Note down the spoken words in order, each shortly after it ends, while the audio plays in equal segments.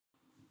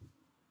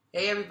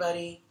Hey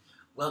everybody!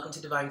 Welcome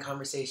to Divine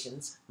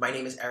Conversations. My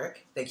name is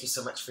Eric. Thank you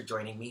so much for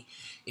joining me.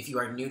 If you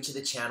are new to the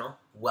channel,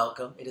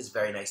 welcome. It is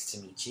very nice to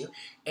meet you.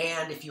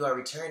 And if you are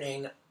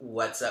returning,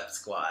 what's up,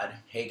 squad?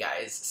 Hey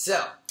guys.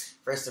 So,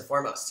 first and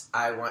foremost,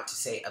 I want to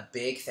say a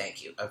big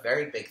thank you, a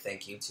very big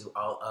thank you to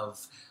all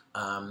of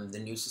the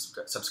new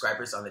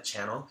subscribers on the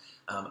channel.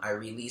 I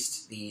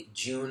released the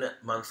June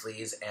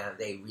monthlies and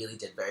they really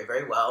did very,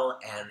 very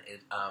well, and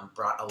it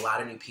brought a lot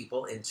of new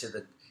people into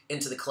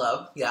the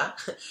club, yeah.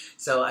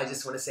 So I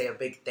just want to say a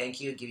big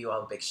thank you, give you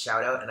all a big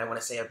shout out, and I want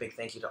to say a big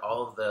thank you to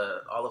all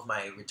of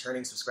my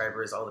returning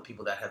subscribers, all the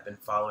people that have been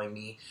following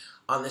me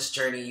on this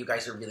journey. You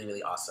guys are really,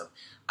 really awesome.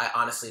 I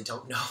honestly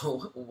don't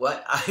know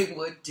what I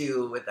would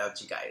do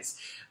without you guys.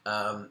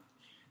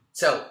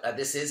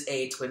 This is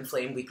a Twin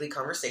Flame weekly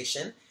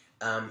conversation,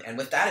 and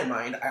with that in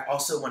mind, I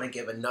also want to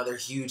give another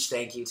huge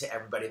thank you to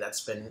everybody that's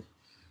been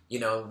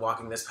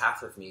walking this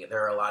path with me.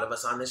 There are a lot of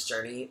us on this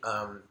journey.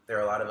 There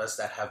are a lot of us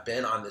that have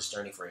been on this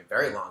journey for a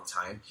very long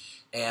time.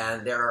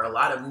 And there are a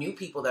lot of new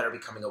people that are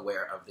becoming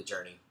aware of the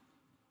journey.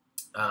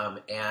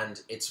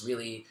 And it's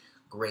really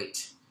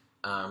great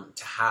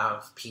to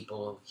have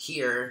people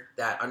here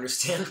that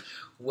understand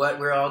what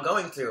we're all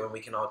going through, and we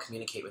can all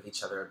communicate with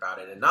each other about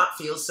it and not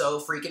feel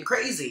so freaking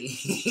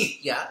crazy.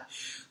 Yeah.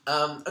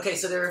 Okay,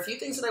 so there are a few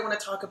things that I want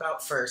to talk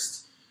about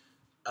first.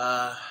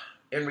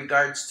 In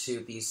regards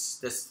to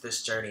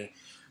this journey,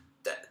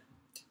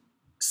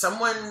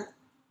 someone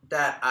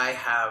that I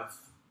have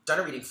done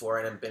a reading for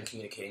and have been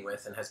communicating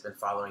with and has been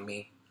following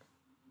me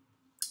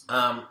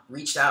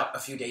reached out a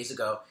few days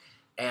ago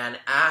and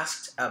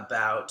asked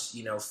about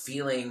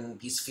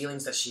these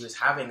feelings that she was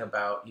having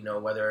about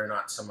whether or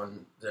not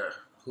someone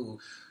who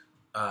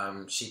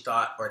she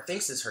thought or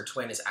thinks is her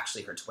twin is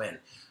actually her twin,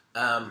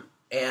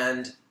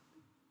 and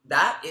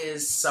that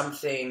is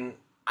something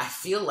I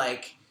feel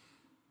like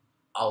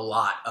a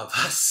lot of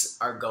us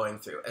are going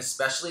through,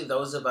 especially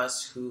those of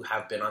us who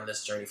have been on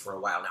this journey for a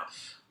while now.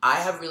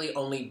 I have really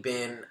only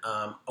been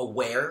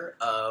aware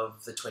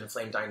of the twin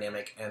flame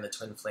dynamic and the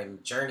twin flame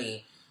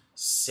journey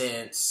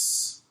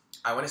since,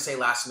 I want to say,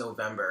 last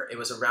November. It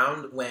was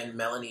around when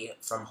Melanie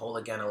from Whole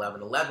Again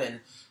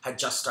 1111 had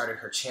just started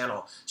her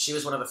channel. She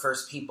was one of the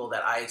first people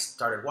that I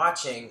started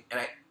watching,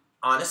 and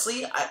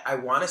I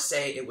want to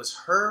say it was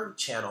her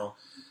channel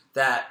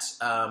that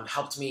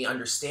helped me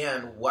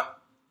understand what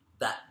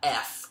the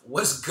F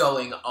was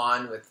going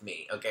on with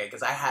me, okay?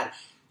 Because I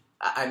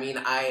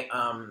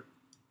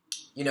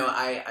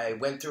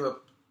went through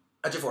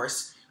a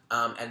divorce,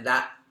 and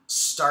that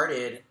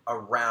started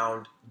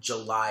around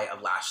July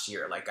of last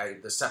year.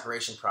 The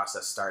separation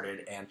process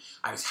started, and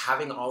I was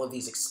having all of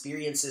these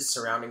experiences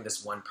surrounding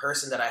this one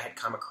person that I had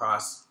come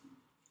across,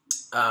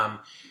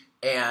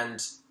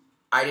 and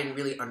I didn't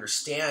really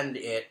understand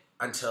it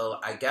until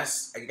I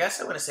guess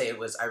I want to say it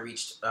was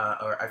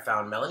I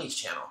found Melanie's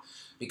channel,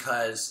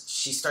 because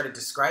she started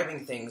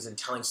describing things and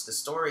telling us the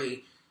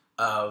story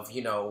of,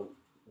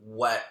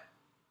 what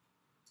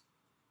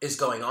is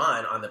going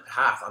on the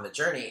path, on the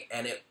journey.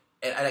 And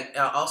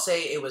I'll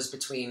say it was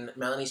between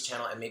Melanie's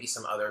channel and maybe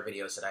some other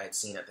videos that I had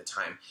seen at the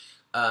time.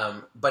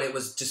 But it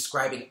was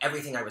describing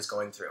everything I was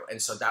going through. And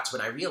so that's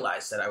when I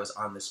realized that I was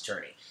on this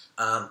journey.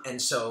 And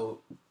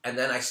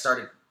then I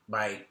started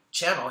my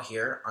channel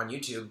here on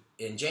YouTube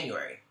in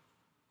January.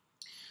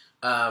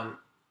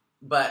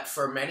 But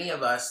for many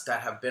of us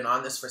that have been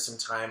on this for some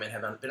time and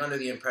have been under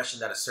the impression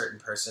that a certain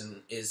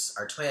person is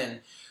our twin,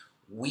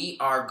 we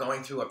are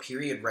going through a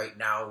period right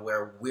now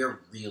where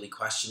we're really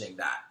questioning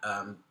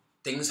that.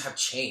 Things have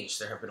changed.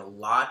 There have been a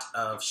lot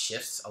of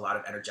shifts, a lot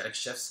of energetic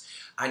shifts.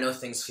 I know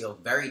things feel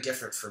very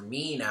different for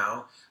me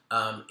now.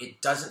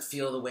 It doesn't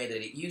feel the way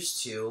that it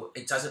used to.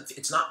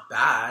 It's not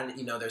bad.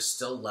 There's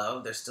still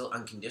love. There's still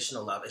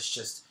unconditional love.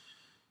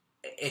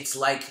 It's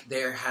like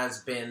there has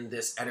been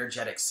this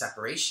energetic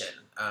separation,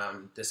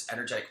 this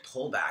energetic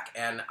pullback.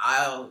 And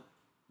I'll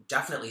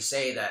definitely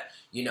say that,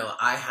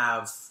 I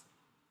have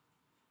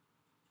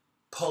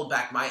pulled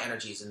back my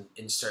energies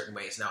in certain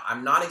ways. Now,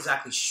 I'm not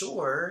exactly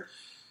sure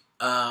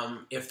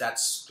if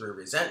that's through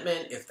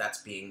resentment, if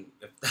that's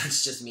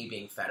just me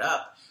being fed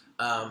up.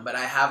 But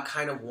I have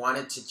kind of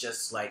wanted to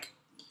just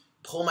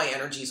pull my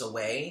energies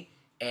away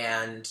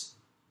and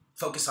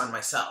focus on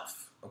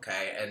myself,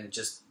 okay? And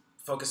just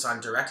focus on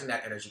directing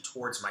that energy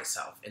towards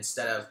myself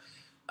instead of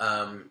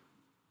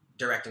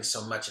directing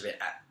so much of it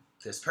at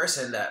this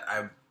person that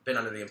I've been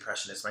under the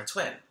impression is my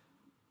twin.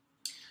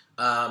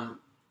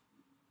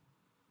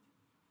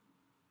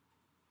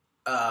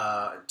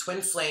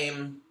 Twin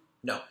Flame,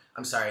 no,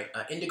 I'm sorry,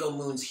 Indigo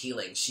Moon's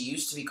Healing. She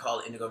used to be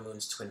called Indigo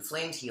Moon's Twin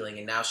Flamed Healing,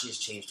 and now she has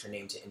changed her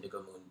name to Indigo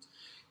Moon's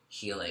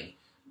Healing.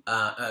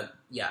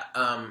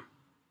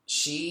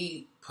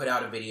 She put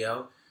out a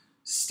video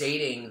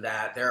stating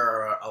that there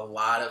are a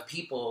lot of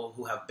people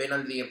who have been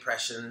under the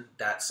impression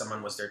that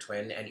someone was their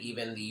twin, and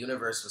even the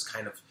universe was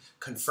kind of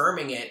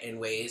confirming it in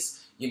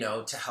ways,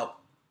 to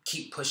help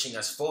keep pushing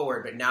us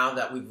forward. But now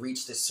that we've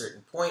reached this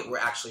certain point, we're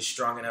actually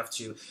strong enough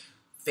to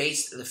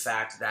face the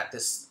fact that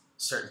this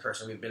certain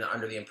person we've been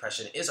under the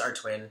impression is our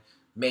twin,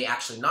 may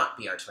actually not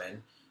be our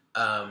twin.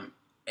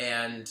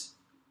 And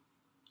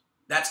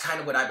that's kind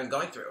of what I've been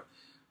going through.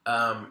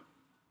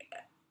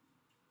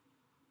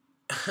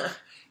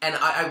 And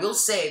I will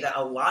say that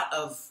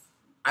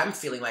I'm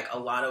feeling like a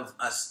lot of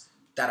us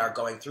that are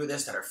going through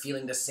this, that are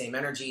feeling the same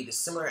energy, the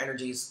similar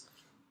energies,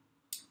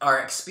 are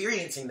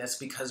experiencing this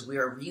because we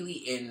are really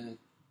in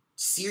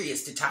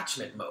serious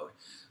detachment mode.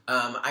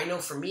 I know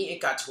for me,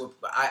 it got to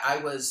I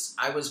was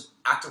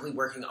actively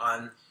working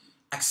on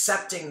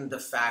accepting the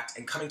fact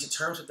and coming to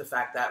terms with the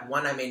fact that,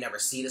 one, I may never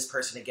see this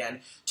person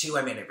again. Two,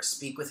 I may never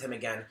speak with him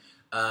again.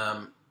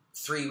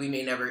 Three, we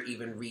may never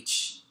even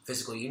reach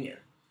physical union.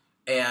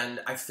 And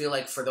I feel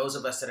like for those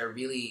of us that are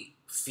really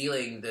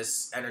feeling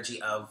this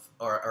energy of,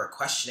 or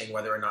questioning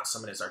whether or not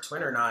someone is our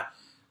twin or not,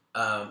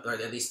 or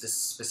at least this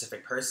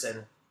specific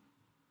person,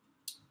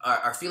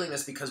 are feeling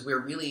this because we're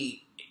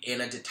really in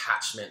a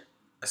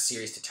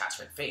serious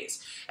detachment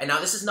phase. And now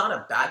this is not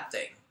a bad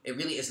thing. It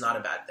really is not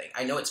a bad thing.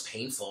 I know it's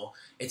painful.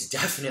 It's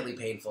definitely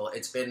painful.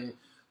 It's been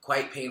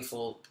quite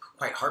painful,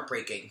 quite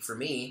heartbreaking for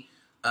me,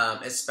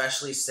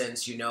 especially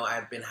since,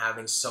 I've been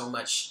having so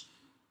much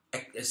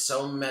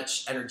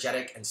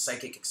energetic and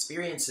psychic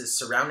experiences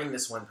surrounding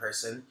this one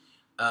person,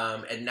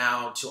 and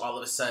now to all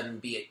of a sudden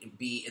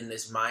be in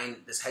this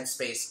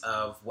headspace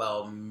of,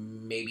 well,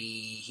 maybe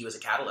he was a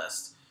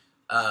catalyst,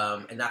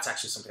 and that's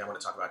actually something I want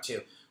to talk about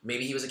too.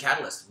 Maybe he was a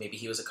catalyst. Maybe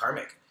he was a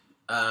karmic.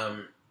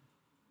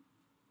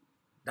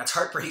 That's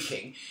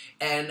heartbreaking,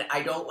 and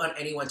I don't want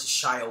anyone to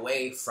shy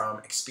away from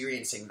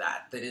experiencing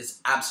that. That is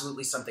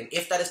absolutely something,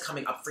 if that is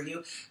coming up for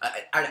you,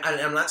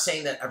 I'm not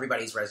saying that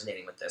everybody's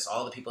resonating with this.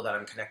 All the people that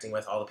I'm connecting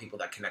with, all the people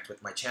that connect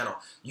with my channel,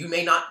 you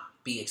may not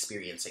be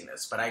experiencing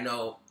this, but I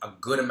know a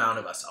good amount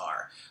of us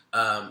are.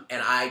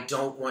 And I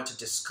don't want to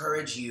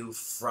discourage you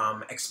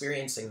from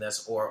experiencing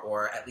this,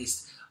 or at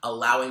least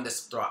allowing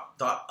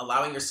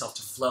allowing yourself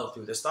to flow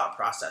through this thought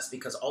process,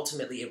 because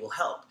ultimately it will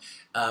help.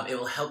 It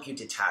will help you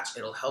detach.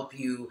 It'll help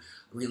you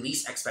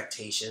release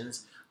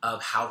expectations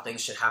of how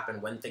things should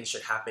happen, when things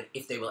should happen,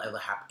 if they will ever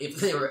happen,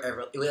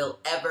 will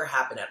ever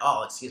happen at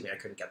all. Excuse me, I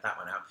couldn't get that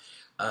one out.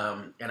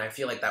 And I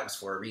feel like that was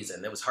for a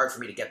reason. It was hard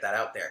for me to get that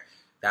out there,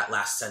 that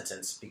last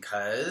sentence,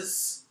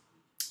 because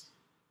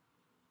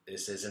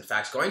this is in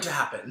fact going to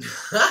happen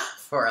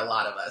for a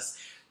lot of us,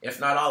 if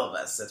not all of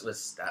us.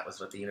 That was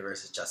what the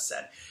universe has just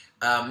said.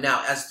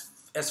 Now,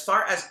 as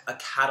far as a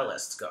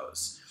catalyst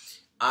goes,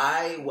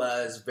 I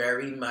was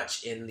very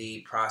much in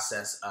the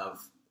process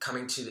of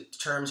coming to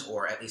terms,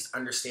 or at least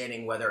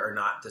understanding whether or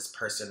not this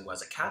person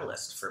was a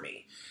catalyst for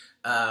me.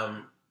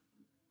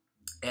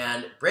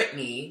 And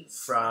Brittany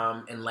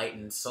from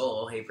Enlightened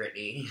Soul, hey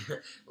Brittany,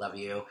 love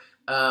you.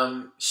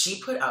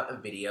 She put out a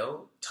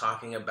video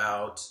talking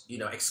about,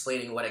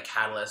 explaining what a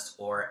catalyst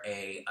or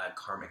a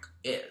karmic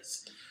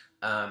is.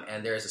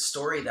 And there's a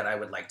story that I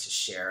would like to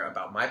share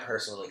about my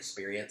personal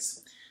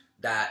experience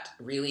that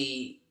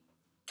really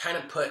kind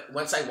of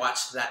once I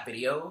watched that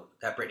video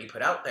that Brittany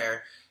put out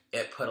there,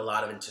 it put a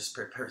lot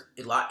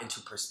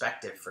into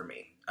perspective for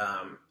me.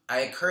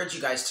 I encourage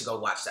you guys to go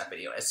watch that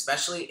video,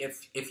 especially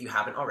if you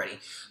haven't already,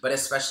 but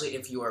especially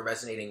if you are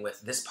resonating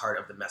with this part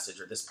of the message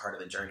or this part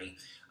of the journey,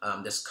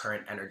 this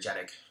current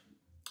energetic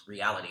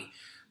reality.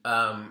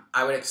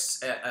 I would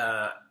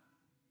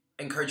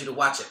encourage you to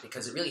watch it,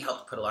 because it really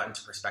helped put a lot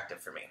into perspective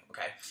for me.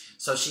 Okay,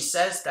 so she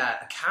says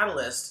that a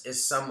catalyst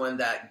is someone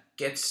that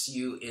gets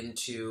you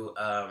into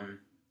an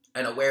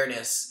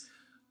awareness,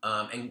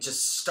 and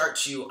just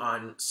starts you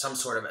on some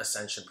sort of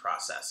ascension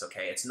process.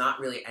 Okay, it's not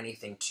really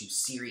anything too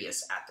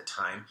serious at the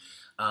time,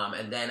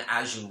 and then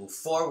as you move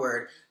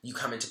forward, you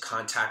come into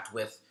contact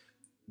with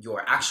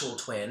your actual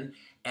twin,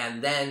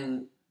 and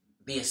then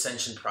the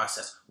ascension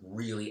process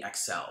really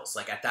excels.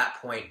 Like at that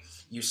point,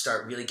 you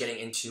start really getting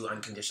into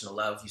unconditional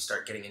love. You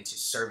start getting into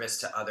service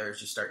to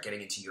others. You start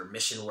getting into your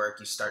mission work.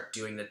 You start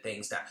doing the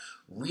things that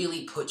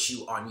really put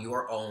you on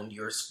your own,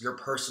 your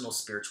personal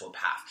spiritual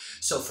path.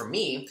 So for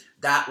me,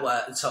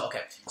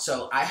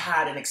 so I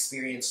had an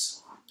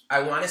experience,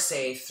 I want to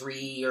say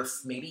 3 or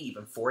maybe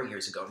even 4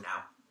 years ago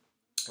now,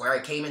 where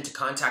I came into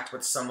contact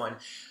with someone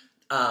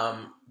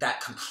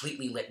that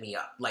completely lit me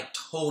up, like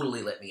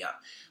totally lit me up.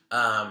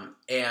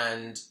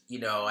 And,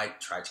 I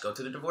tried to go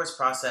through the divorce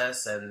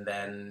process, and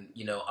then,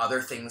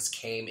 other things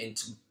came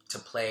into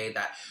play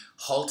that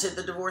halted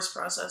the divorce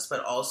process,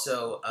 but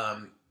also,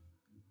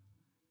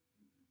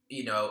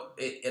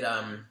 it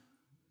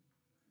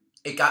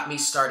got me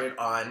started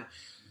on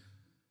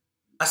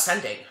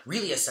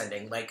really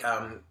ascending, like,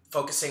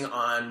 focusing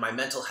on my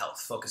mental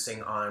health,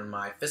 focusing on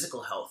my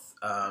physical health,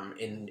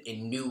 in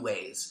new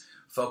ways,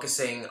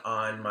 focusing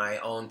on my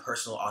own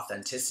personal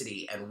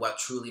authenticity and what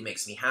truly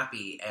makes me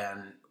happy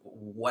and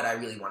what I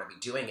really want to be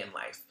doing in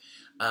life.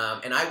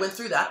 And I went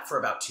through that for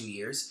about 2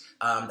 years.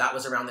 That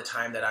was around the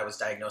time that I was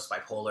diagnosed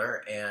bipolar,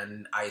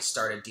 and I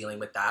started dealing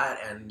with that.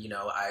 And,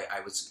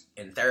 I was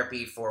in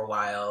therapy for a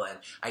while, and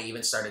I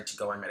even started to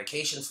go on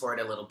medication for it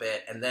a little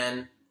bit. And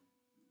then,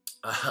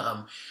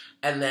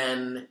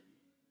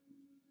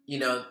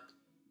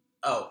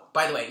 Oh,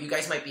 by the way, you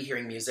guys might be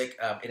hearing music.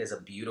 It is a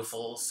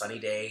beautiful sunny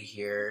day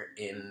here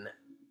in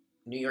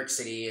New York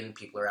City, and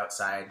people are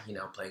outside, you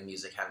know, playing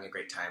music, having a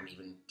great time,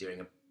 even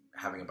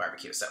having a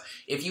barbecue. So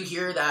if you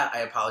hear that, I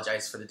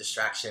apologize for the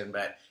distraction,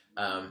 but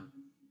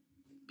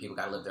people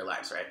got to live their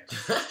lives, right?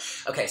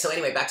 Okay, so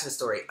anyway, back to the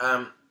story.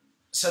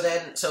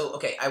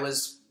 Okay, I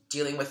was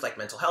dealing with like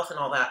mental health and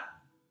all that,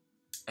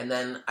 and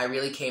then I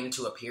really came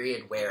to a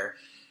period where,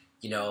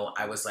 you know,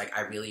 I was like,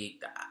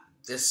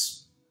 this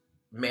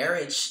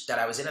marriage that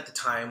I was in at the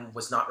time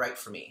was not right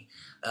for me.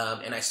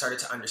 And I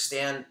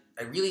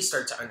really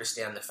started to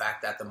understand the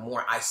fact that the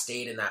more I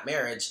stayed in that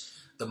marriage,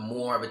 the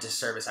more of a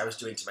disservice I was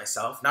doing to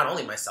myself, not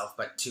only myself,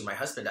 but to my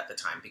husband at the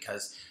time,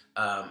 because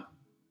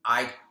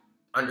I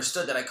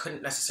understood that I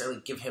couldn't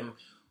necessarily give him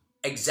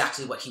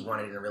exactly what he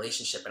wanted in a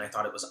relationship. And I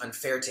thought it was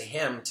unfair to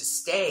him to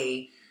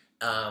stay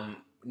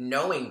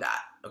knowing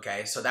that.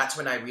 Okay. So that's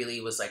when I really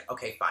was like,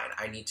 okay, fine.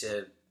 I need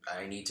to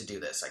do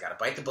this. I got to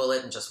bite the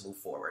bullet and just move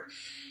forward.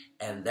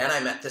 And then I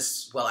met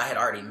I had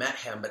already met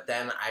him, but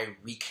then I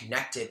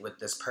reconnected with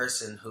this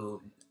person who,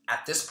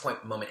 at this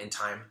moment in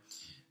time,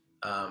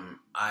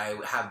 I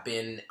have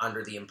been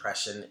under the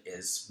impression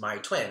is my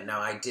twin.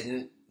 Now, I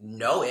didn't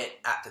know it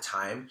at the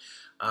time.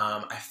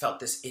 I felt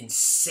this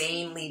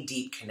insanely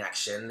deep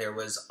connection. There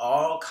was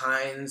all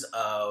kinds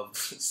of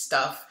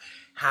stuff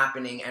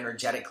happening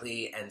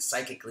energetically and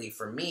psychically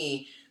for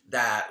me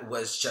that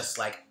was just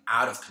like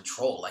out of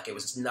control. Like it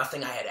was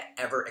nothing I had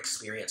ever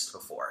experienced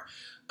before.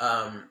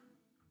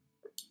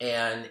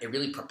 And it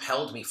really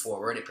propelled me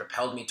forward. It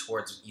propelled me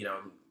towards, you know,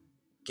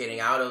 getting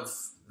out of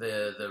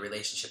the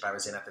relationship I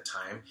was in at the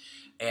time.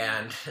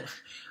 And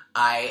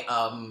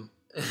I'm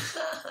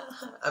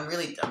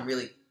really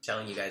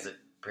telling you guys a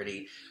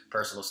pretty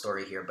personal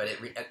story here, but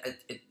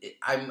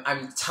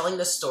I'm telling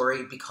this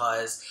story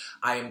because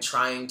I am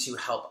trying to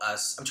help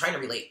us. I'm trying to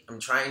relate.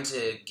 I'm trying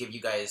to give you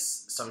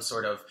guys some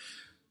sort of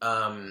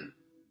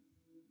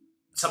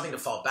something to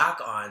fall back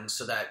on,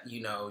 so that,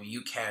 you know,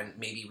 you can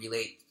maybe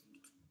relate,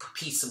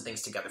 piece some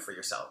things together for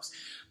yourselves.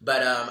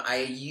 But at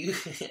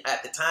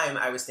the time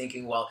I was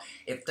thinking, well,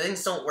 if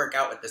things don't work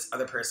out with this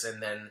other person,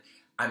 then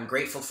I'm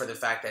grateful for the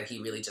fact that he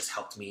really just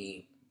helped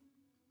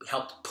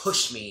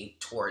push me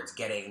towards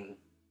getting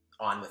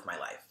on with my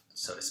life,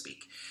 so to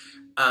speak.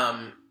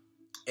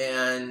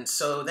 And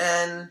so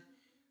then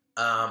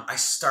I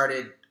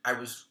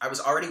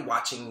was already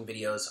watching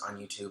videos on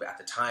YouTube at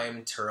the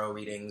time, tarot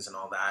readings and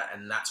all that,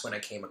 and that's when I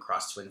came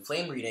across twin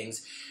flame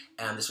readings,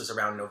 and this was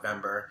around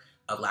November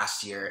of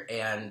last year,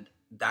 and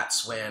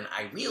that's when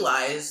I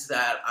realized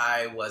that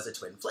I was a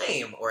twin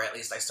flame, or at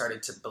least I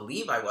started to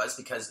believe I was,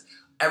 because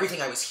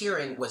everything I was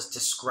hearing was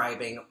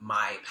describing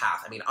my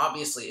path. I mean,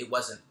 obviously it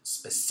wasn't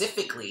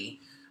specifically,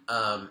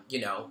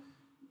 you know,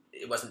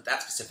 it wasn't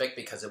that specific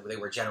because they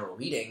were general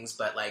readings,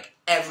 but like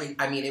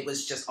it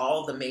was just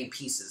all the main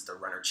pieces: the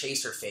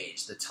runner-chaser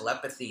phase, the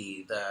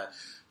telepathy, the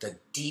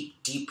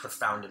deep,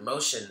 profound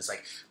emotions,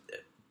 like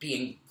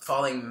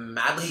falling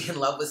madly in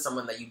love with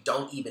someone that you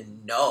don't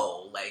even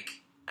know, like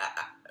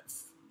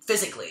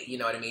physically, you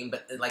know what I mean?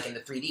 But like in the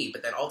 3D,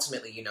 but then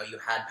ultimately, you know, you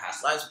had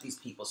past lives with these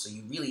people, so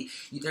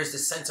there's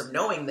this sense of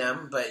knowing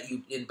them, but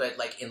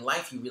like in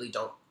life, you really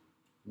don't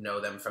know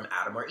them from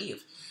Adam or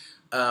Eve.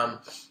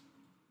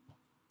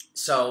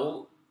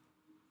 So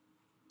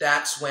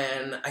that's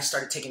when I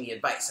started taking the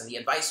advice, and the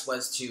advice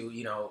was to,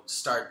 you know,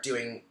 start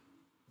getting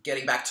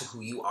back to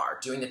who you are,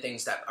 doing the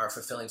things that are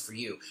fulfilling for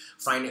you,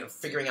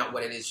 figuring out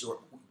what it is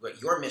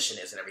what your mission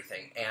is and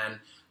everything. And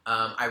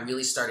I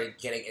really started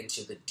getting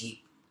into the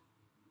deep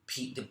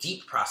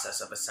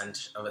process of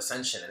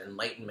ascension and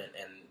enlightenment,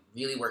 and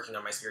really working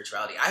on my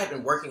spirituality. I had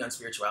been working on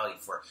spirituality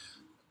for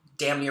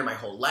damn near my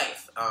whole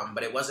life,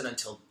 but it wasn't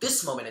until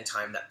this moment in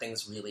time that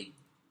things really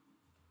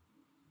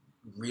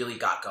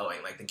got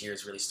going, like the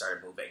gears really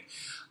started moving.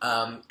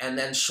 And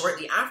then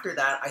shortly after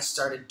that, I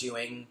started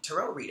doing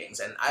tarot readings,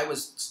 and I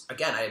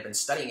had been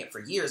studying it for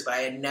years, but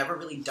I had never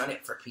really done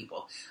it for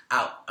people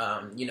out,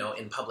 you know,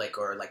 in public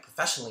or like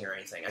professionally or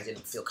anything. I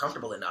didn't feel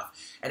comfortable enough.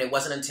 And it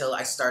wasn't until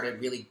I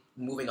started really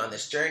moving on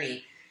this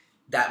journey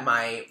that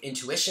my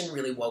intuition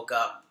really woke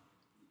up.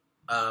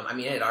 I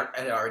mean, it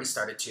had already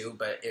started to,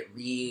 but it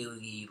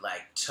really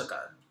like took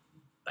a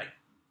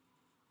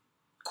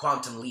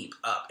quantum leap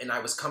up, and I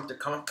was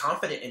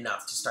confident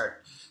enough to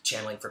start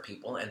channeling for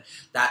people, and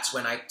that's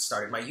when I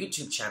started my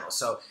YouTube channel.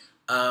 So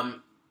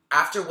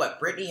after what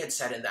Brittany had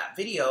said in that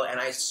video, and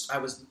I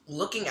was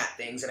looking at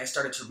things, and I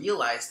started to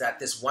realize that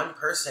this one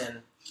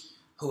person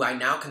who I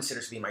now consider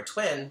to be my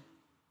twin,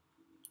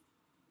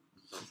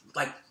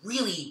 like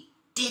really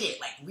did it,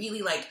 like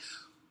really like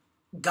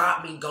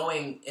got me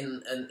going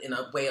in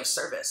a way of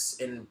service,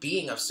 in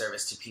being of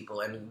service to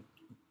people, and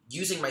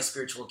using my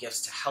spiritual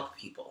gifts to help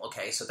people.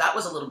 Okay, so that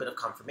was a little bit of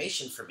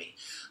confirmation for me.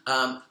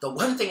 The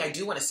one thing I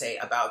do want to say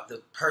about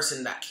the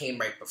person that came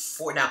right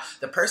before, now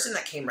the person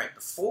that came right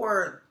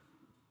before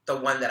the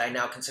one that I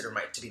now consider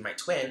to be my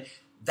twin,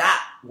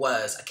 that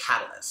was a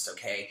catalyst.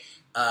 Okay,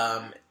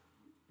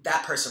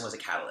 that person was a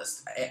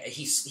catalyst.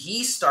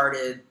 He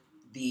started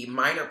the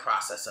minor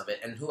process of it,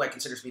 and who I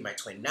consider to be my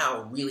twin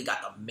now, really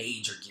got the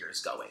major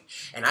gears going.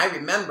 And I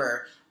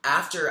remember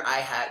after I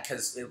had,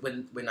 because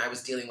when I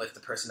was dealing with the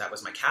person that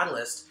was my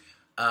catalyst,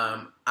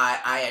 I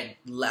had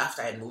left,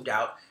 I had moved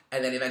out,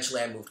 and then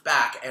eventually I moved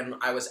back, and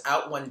I was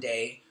out one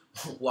day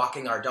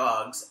walking our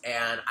dogs,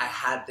 and I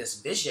had this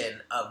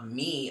vision of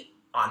me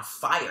on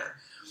fire,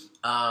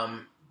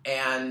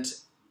 and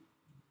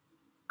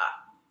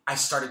I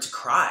started to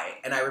cry.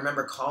 And I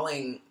remember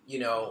calling,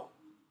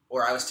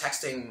 or I was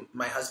texting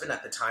my husband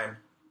at the time,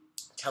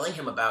 telling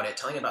him about it,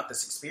 telling him about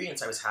this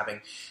experience I was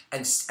having.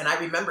 And I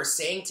remember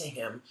saying to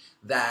him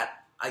that,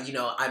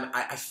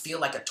 I feel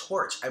like a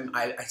torch.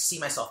 I see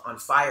myself on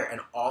fire, and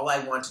all I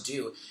want to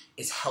do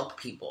is help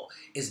people,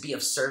 is be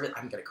of service.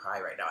 I'm going to cry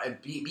right now.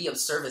 And be of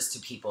service to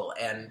people,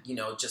 and,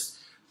 just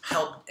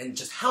help and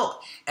just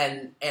help.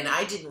 And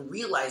I didn't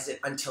realize it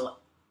until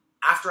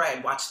after I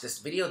had watched this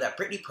video that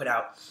Brittany put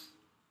out,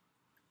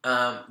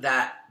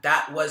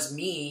 that was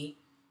me.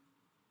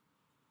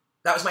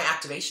 That was my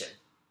activation.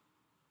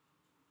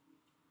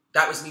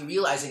 That was me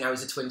realizing I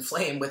was a twin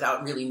flame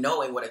without really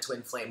knowing what a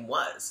twin flame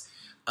was.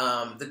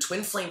 The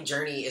twin flame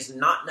journey is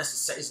not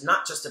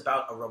just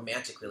about a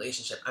romantic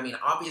relationship. I mean,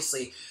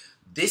 obviously,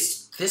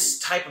 this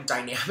type of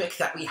dynamic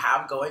that we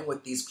have going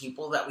with these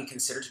people that we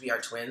consider to be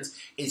our twins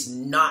is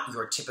not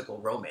your typical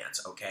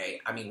romance, okay?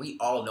 I mean, we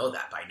all know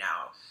that by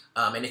now.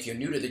 And if you're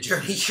new to the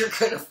journey, you're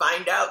going to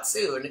find out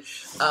soon.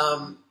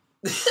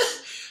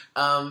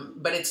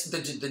 But it's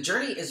the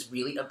journey is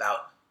really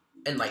about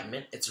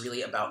enlightenment. It's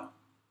really about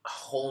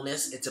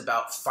wholeness. It's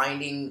about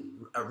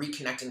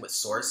reconnecting with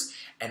source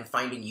and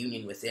finding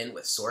union within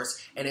with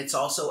source. And it's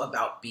also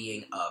about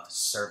being of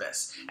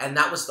service. And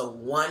that was the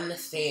one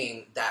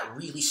thing that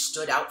really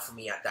stood out for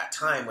me at that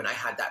time when I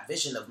had that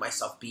vision of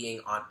myself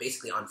being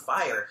basically on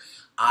fire.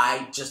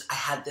 I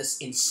had this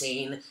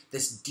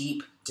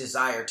deep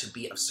desire to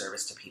be of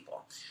service to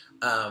people.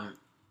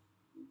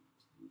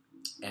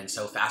 And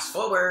so fast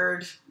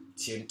forward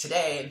to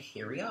today, and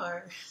here we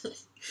are.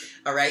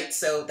 All right,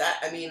 so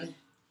I'm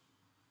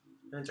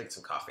gonna drink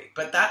some coffee,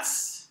 but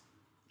that's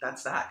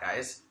that,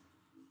 guys.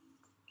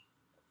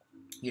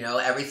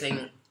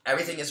 Everything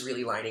is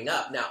really lining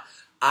up. Now,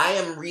 I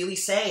am really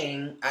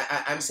saying,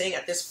 I'm saying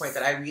at this point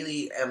that I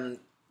really am,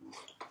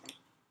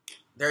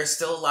 there is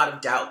still a lot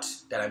of doubt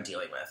that I'm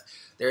dealing with.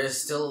 There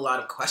is still a lot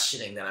of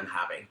questioning that I'm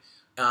having.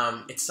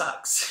 It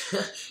sucks.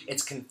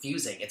 It's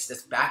confusing. It's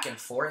this back and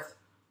forth.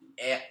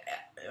 I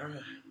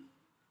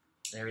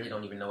really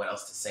don't even know what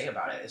else to say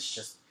about it. It's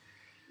just,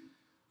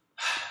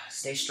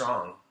 stay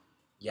strong.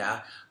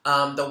 Yeah.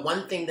 The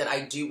one thing that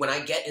I do when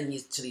I get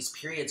to these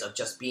periods of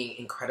just being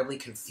incredibly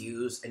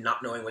confused and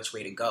not knowing which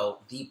way to go,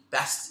 the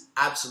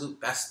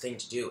absolute best thing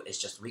to do is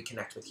just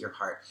reconnect with your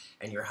heart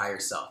and your higher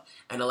self,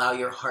 and allow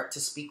your heart to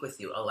speak with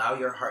you. Allow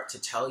your heart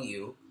to tell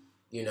you,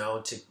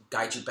 to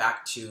guide you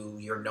back to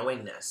your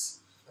knowingness.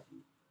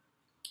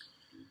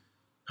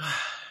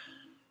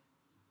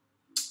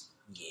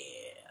 Yeah.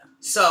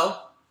 So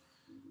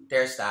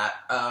there's that.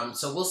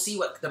 So we'll see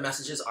what the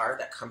messages are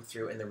that come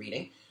through in the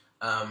reading.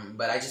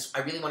 But I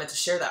really wanted to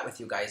share that with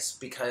you guys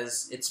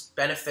because it's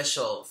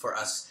beneficial for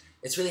us.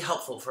 It's really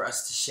helpful for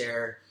us to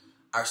share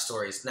our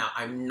stories. Now,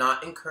 I'm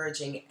not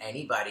encouraging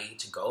anybody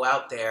to go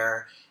out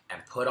there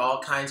and put all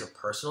kinds of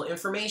personal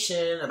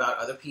information about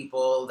other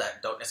people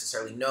that don't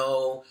necessarily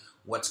know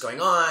what's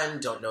going on,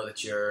 don't know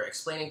that you're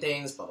explaining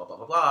things, blah, blah, blah,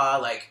 blah, blah.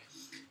 Like,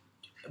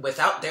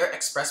 without their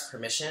express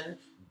permission,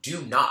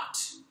 do not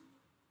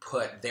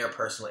put their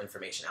personal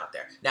information out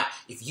there. Now,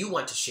 if you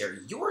want to share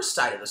your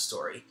side of the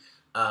story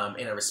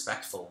in a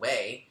respectful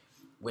way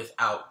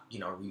without,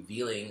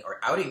 revealing or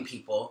outing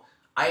people,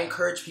 I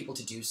encourage people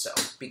to do so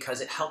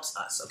because it helps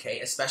us, okay?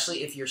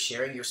 Especially if you're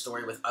sharing your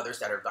story with others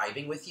that are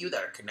vibing with you,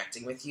 that are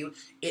connecting with you,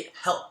 it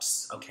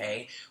helps,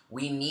 okay?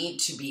 We need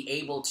to be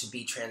able to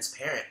be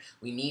transparent.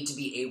 We need to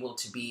be able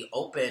to be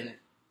open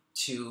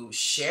to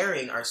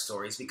sharing our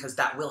stories because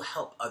that will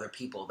help other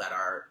people that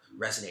are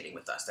resonating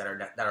with us, that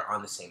are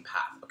on the same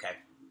path, okay?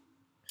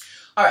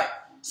 All right,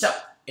 so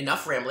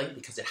enough rambling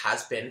because it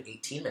has been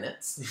 18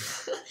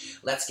 minutes.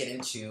 Let's get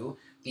into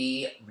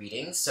the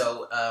reading.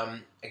 So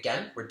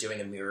again, we're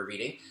doing a mirror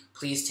reading.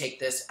 Please take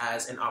this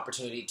as an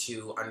opportunity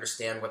to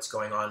understand what's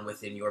going on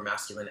within your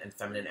masculine and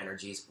feminine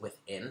energies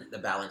within, the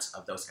balance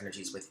of those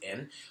energies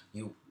within.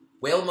 You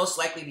will most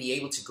likely be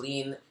able to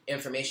glean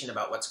information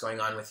about what's going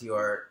on with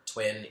your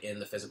twin in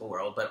the physical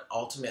world, but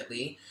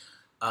ultimately,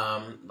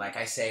 like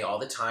I say all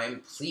the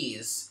time,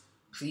 please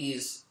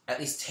at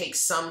least take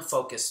some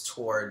focus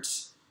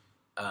towards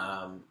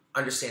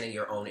understanding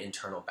your own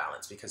internal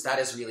balance, because that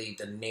is really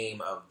the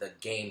name of the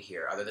game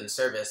here. Other than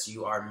service,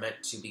 you are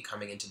meant to be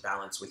coming into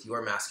balance with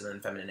your masculine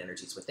and feminine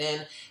energies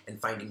within,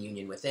 and finding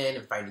union within,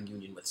 and finding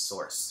union with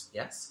source.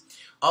 Yes?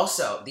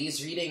 Also,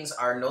 these readings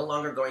are no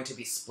longer going to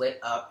be split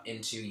up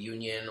into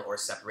union or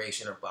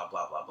separation or blah,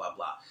 blah, blah, blah,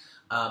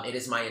 blah. It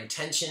is my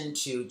intention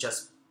to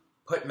just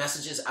put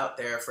messages out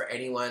there for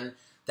anyone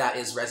that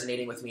is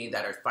resonating with me,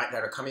 that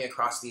are coming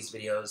across these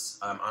videos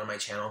on my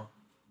channel.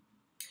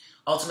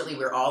 Ultimately,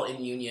 we're all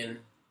in union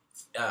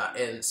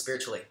and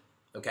spiritually.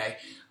 Okay,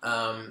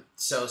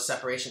 so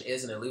separation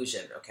is an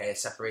illusion. Okay,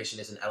 separation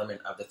is an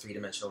element of the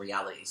three-dimensional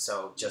reality.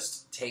 So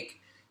just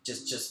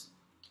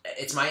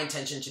it's my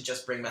intention to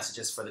just bring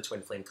messages for the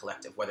Twin Flame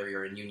Collective, whether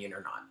you're in union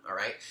or not. All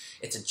right,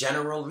 it's a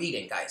general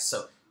reading, guys.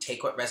 So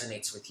take what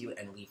resonates with you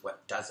and leave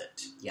what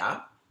doesn't.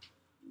 Yeah.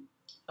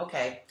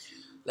 Okay,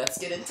 let's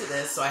get into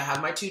this. So I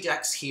have my 2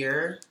 decks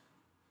here.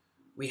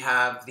 We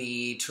have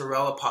the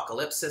Tarot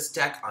Apocalypsis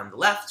deck on the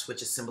left,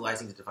 which is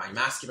symbolizing the Divine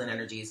Masculine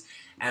energies.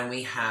 And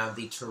we have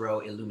the Tarot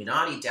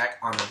Illuminati deck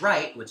on the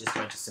right, which is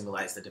going to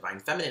symbolize the Divine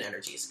Feminine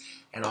energies.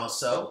 And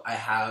also, I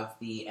have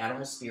the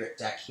Animal Spirit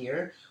deck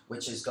here,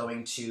 which is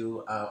going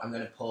to, I'm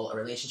going to pull a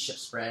relationship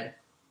spread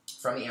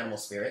from the Animal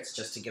Spirits,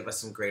 just to give us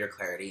some greater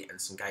clarity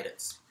and some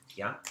guidance.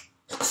 Yeah?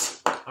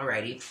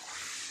 Alrighty.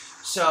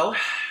 So,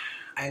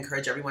 I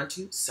encourage everyone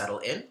to settle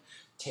in,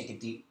 take a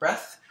deep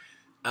breath,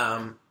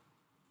 and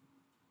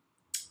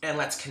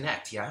let's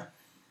connect, yeah?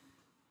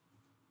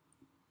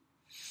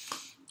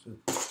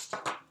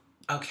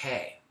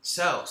 Okay,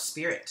 so,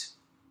 Spirit.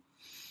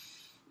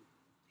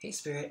 Hey,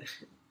 Spirit.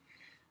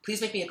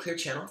 Please make me a clear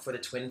channel for the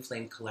Twin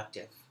Flame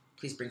Collective.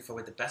 Please bring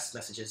forward the best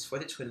messages for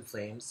the Twin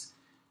Flames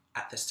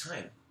at this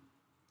time.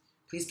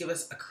 Please give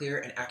us a clear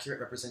and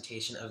accurate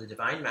representation of the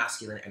Divine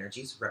Masculine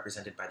energies,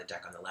 represented by the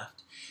deck on the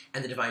left,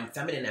 and the Divine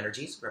Feminine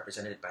energies,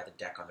 represented by the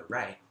deck on the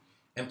right.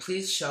 And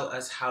please show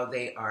us how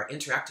they are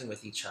interacting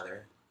with each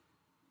other,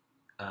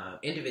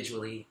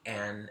 individually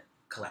and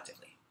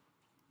collectively.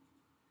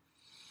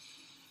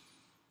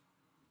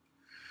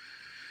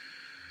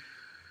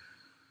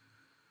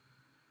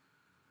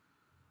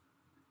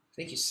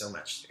 Thank you so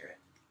much, Spirit.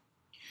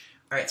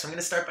 All right, so I'm going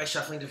to start by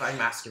shuffling the Divine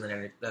Masculine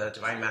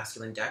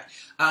deck.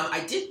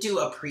 I did do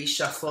a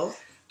pre-shuffle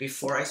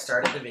before I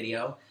started the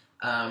video,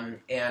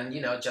 and, you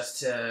know, just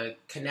to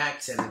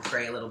connect and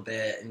pray a little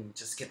bit and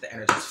just get the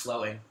energies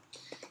flowing.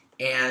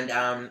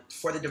 And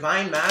for the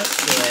Divine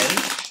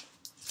Masculine,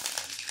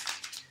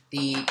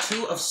 the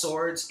 2 of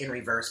Swords in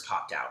reverse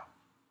popped out.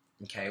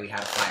 Okay, we had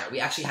a flyer. We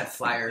actually had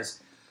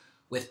flyers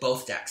with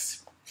both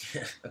decks.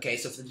 Okay,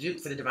 so for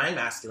the Divine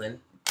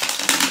Masculine,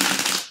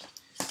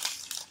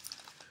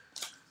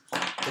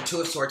 the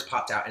 2 of Swords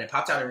popped out, and it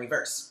popped out in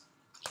reverse.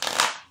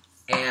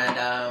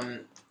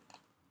 And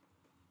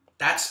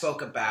that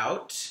spoke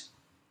about...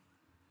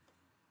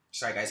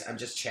 Sorry, guys, I'm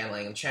just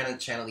channeling. I'm trying to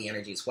channel the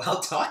energies while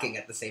talking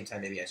at the same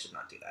time. Maybe I should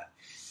not do that.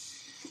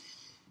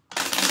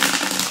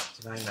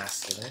 Divine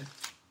Masculine.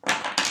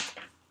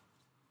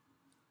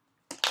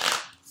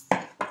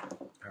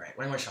 Alright,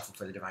 one more shuffle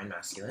for the Divine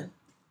Masculine.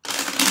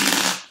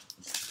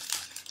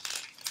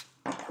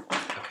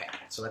 Okay,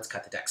 so let's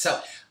cut the deck.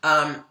 So,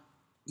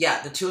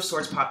 yeah, the 2 of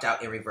Swords popped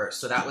out in reverse.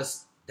 So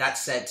that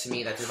said to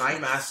me that Divine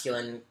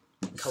Masculine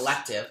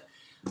Collective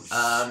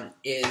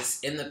is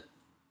in the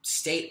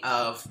state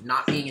of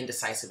not being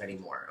indecisive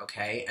anymore,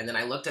 okay? And then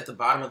I looked at the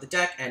bottom of the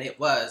deck, and it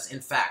was,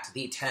 in fact,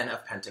 the 10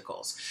 of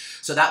Pentacles.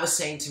 So that was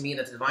saying to me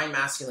that the Divine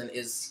Masculine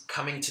is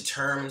coming to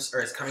terms,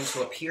 or is coming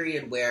to a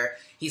period where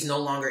he's no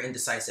longer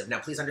indecisive. Now,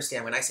 please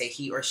understand, when I say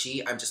he or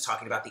she, I'm just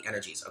talking about the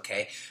energies,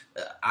 okay?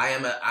 I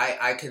am a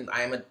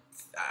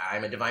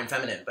Divine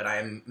Feminine, but I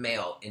am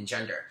male in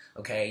gender,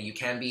 okay? You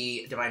can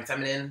be Divine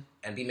Feminine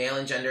and be male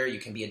in gender. You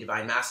can be a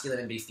Divine Masculine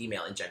and be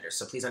female in gender.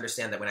 So please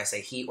understand that when I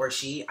say he or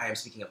she, I am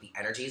speaking of the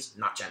energies,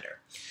 not gender.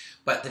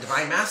 But the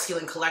Divine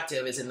Masculine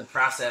Collective is in the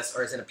process,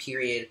 or is in a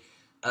period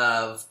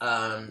of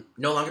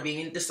no longer being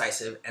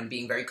indecisive and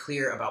being very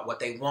clear about what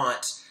they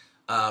want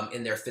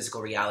in their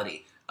physical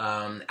reality.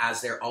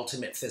 As their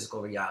ultimate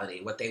physical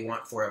reality, what they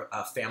want for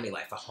a family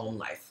life, a home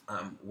life,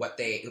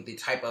 the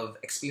type of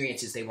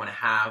experiences they want to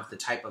have, the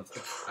type of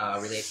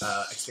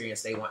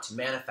experience they want to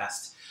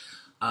manifest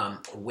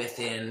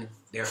within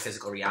their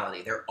physical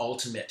reality, their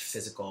ultimate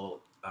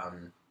physical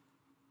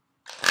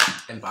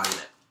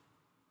embodiment.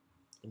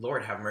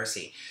 Lord have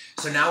mercy.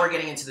 So now we're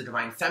getting into the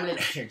Divine Feminine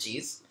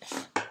energies.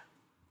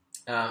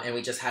 And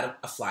we just had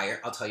a flyer.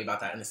 I'll tell you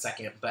about that in a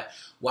second. But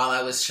while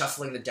I was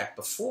shuffling the deck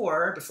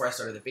before I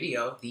started the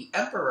video, the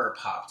Emperor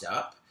popped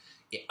up,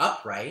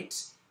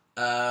 upright,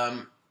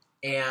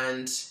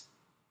 and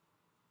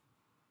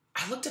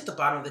I looked at the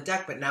bottom of the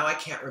deck, but now I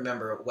can't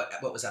remember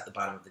what was at the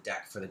bottom of the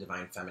deck for the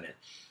Divine Feminine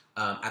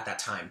at that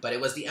time. But it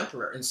was the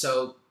Emperor, and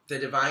so the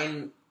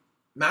Divine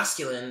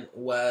Masculine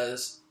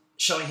was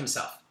showing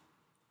himself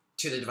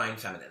to the Divine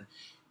Feminine.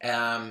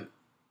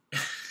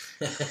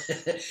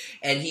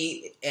 and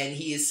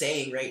he is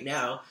saying right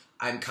now,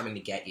 I'm coming to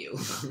get you.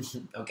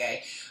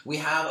 Okay? We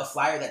have a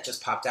flyer that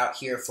just popped out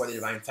here for the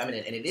Divine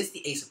Feminine, and it is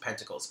the Ace of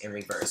Pentacles in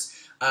reverse.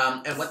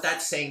 And what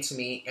that's saying to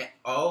me,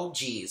 oh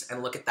geez,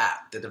 and look at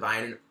that. The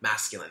Divine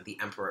Masculine, the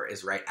Emperor,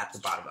 is right at the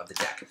bottom of the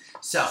deck.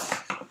 So,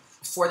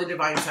 for the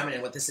Divine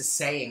Feminine, what this is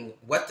saying,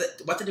 what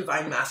the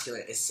Divine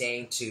Masculine is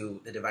saying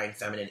to the Divine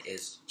Feminine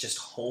is just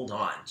hold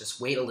on.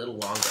 Just wait a little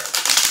longer.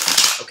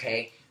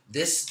 Okay?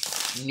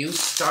 This new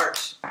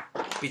start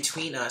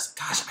between us,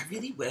 gosh, I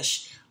really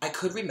wish I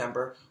could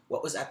remember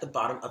what was at the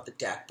bottom of the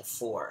deck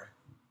before.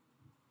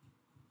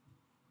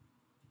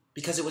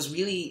 Because it was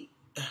really,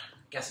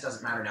 guess it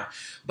doesn't matter now.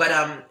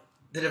 But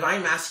the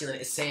Divine Masculine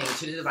is saying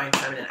to the Divine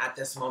Feminine at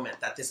this moment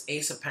that this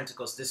Ace of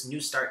Pentacles, this new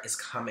start is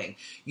coming.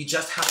 You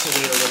just have to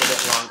wait a little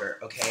bit longer,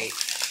 okay?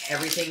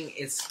 Everything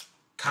is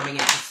coming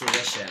into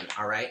fruition,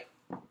 all right?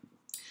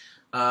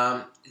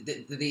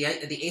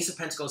 The Ace of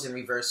Pentacles in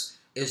reverse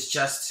is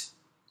just...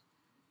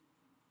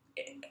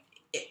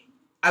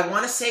 I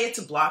want to say it's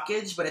a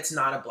blockage, but it's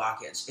not a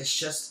blockage. It's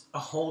just a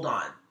hold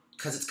on,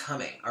 because it's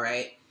coming, all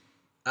right?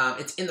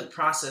 It's in the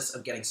process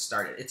of getting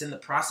started. It's in the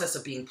process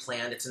of being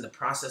planned. It's in the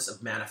process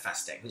of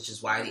manifesting, which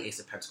is why the Ace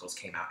of Pentacles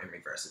came out in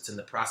reverse. It's in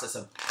the process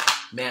of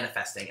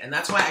manifesting. And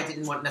that's why I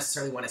didn't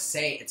necessarily want to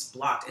say it's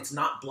blocked. It's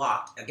not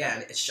blocked.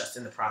 Again, it's just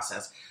in the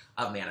process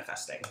of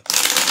manifesting.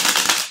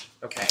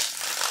 Okay,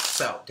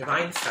 so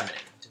Divine Feminine,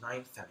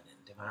 Divine Feminine,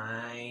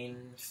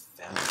 Divine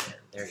Feminine.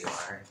 There you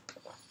are.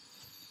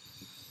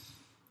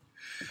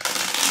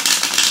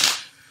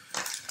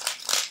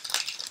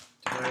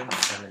 Divine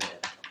Feminine.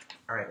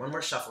 All right, one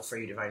more shuffle for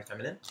you, Divine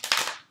Feminine.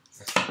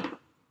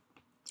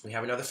 We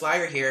have another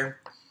flyer here.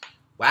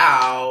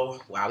 Wow.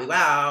 Wowie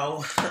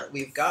wow.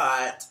 We've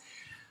got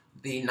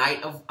the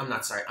Knight of...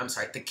 I'm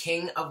sorry. The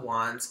King of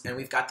Wands, and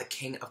we've got the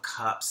King of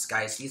Cups.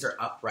 Guys, these are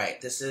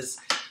upright. This is...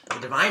 The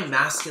Divine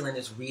Masculine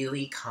is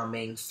really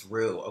coming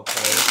through,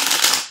 okay?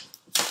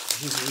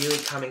 He's really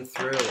coming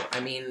through.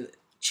 I mean,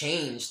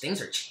 change. Things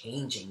are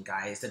changing,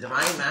 guys. The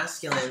Divine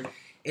Masculine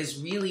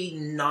is really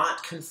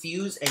not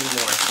confused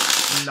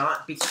anymore,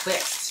 not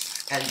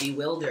betwixt and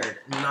bewildered,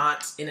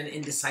 not in an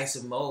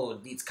indecisive mode.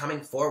 He's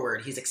coming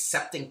forward. He's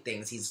accepting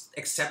things. He's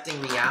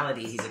accepting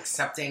reality. He's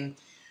accepting...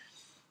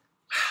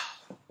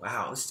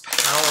 Wow, this is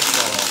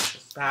powerful.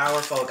 It's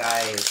powerful,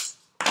 guys.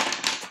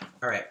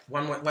 All right,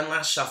 one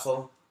last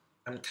shuffle.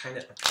 I'm kind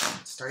of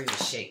starting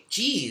to shake.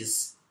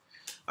 Jeez.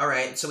 All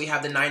right, so we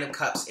have the Nine of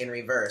Cups in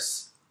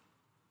reverse.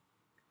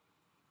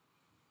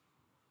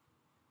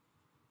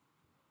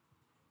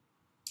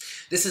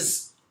 This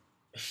is,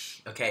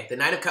 okay, the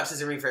Nine of Cups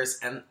is in reverse,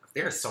 and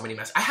there are so many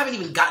messages. I haven't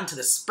even gotten to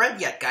the spread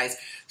yet, guys.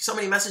 So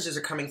many messages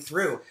are coming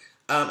through.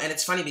 And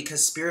it's funny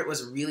because Spirit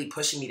was really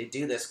pushing me to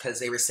do this because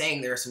they were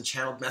saying there are some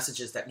channeled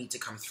messages that need to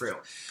come through.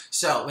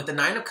 So with the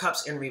Nine of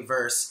Cups in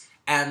reverse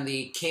and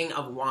the King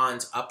of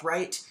Wands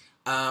upright,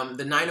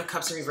 the Nine of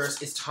Cups in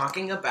reverse is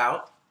talking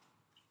about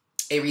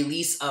a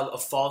release of a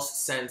false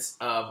sense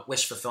of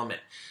wish fulfillment.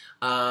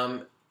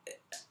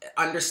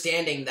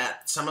 Understanding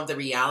that some of the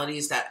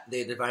realities that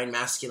the Divine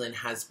Masculine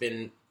has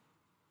been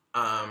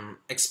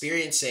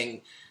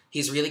experiencing,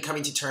 he's really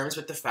coming to terms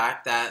with the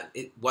fact that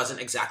it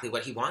wasn't exactly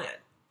what he wanted.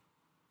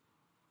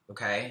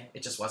 Okay?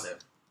 It just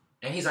wasn't.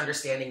 And he's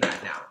understanding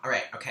that now. All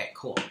right. Okay,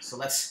 cool. So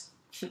let's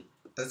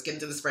get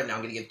into the spread now.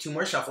 I'm going to give 2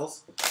 more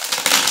shuffles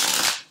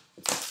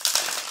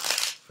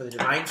for the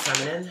Divine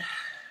Feminine.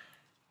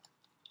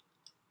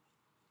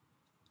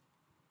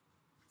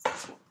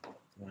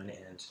 1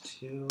 and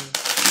 2.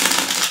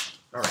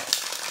 All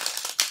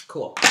right.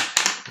 Cool.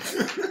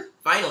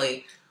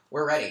 Finally,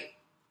 we're ready.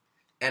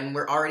 And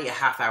we're already a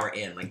half hour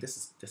in. Like,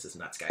 this is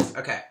nuts, guys.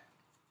 Okay.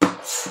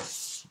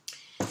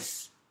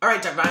 All right,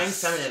 Divine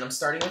Feminine, I'm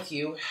starting with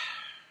you.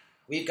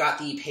 We've got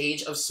the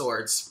Page of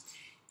Swords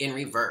in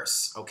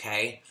reverse,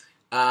 okay?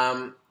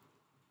 So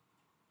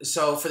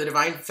for the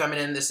Divine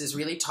Feminine, this is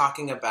really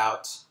talking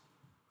about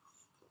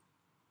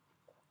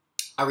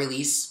a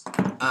release.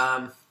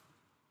 I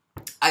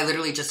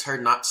literally just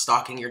heard not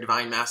stalking your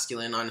Divine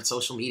Masculine on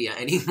social media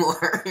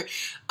anymore.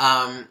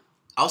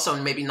 Also,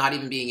 maybe not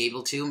even being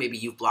able to. Maybe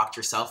you've blocked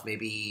yourself.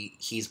 Maybe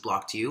he's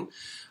blocked you.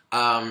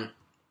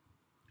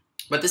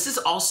 But this is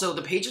also,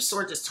 the Page of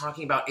Swords is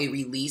talking about a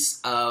release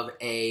of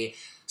a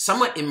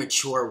somewhat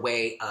immature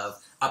way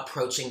of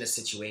approaching the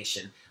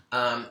situation.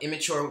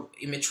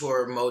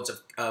 Immature modes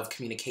of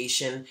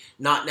communication,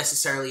 not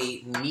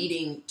necessarily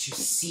needing to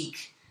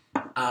seek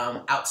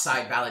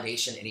outside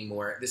validation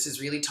anymore. This is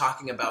really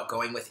talking about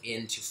going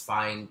within to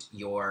find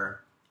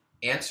your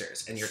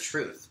answers and your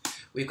truth.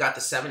 We've got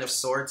the Seven of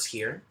Swords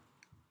here.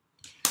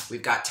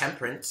 We've got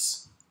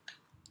Temperance.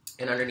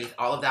 And underneath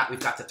all of that,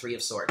 we've got the Three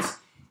of Swords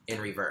in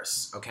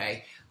reverse,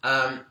 okay?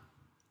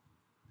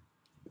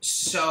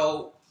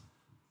 So,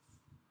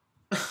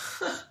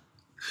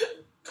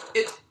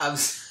 I'm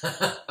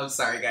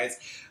sorry, guys.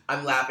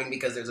 I'm laughing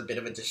because there's a bit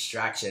of a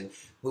distraction.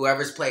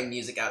 Whoever's playing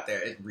music out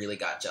there, it really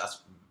got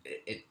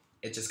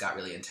it just got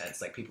really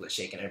intense. Like, people are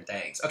shaking their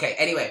things. Okay,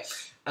 anyway.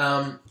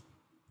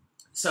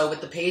 So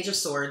with the Page of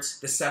Swords,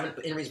 the Seven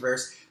in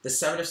reverse, the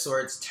Seven of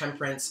Swords,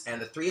 Temperance, and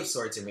the Three of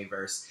Swords in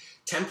reverse,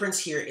 Temperance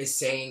here is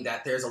saying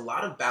that there's a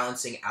lot of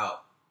balancing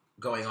out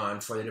going on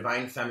for the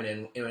Divine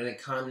Feminine when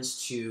it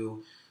comes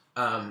to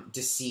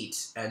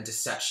deceit and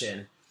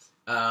deception.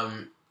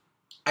 I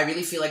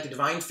really feel like the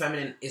Divine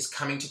Feminine is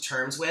coming to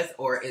terms with,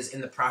 or is in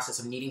the process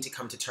of needing to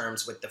come to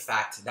terms with the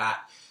fact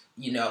that,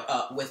 you know,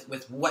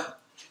 with what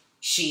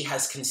she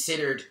has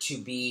considered to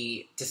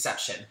be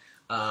deception,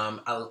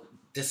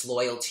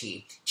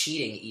 disloyalty,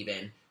 cheating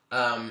even.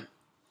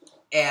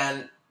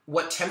 And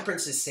what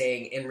Temperance is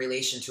saying in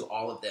relation to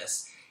all of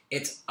this,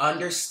 it's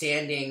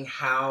understanding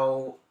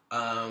how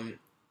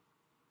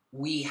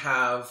we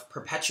have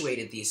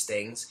perpetuated these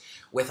things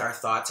with our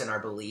thoughts and our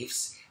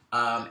beliefs,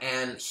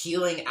 and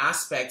healing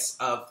aspects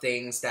of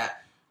things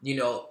that, you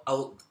know,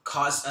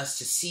 caused us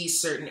to see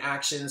certain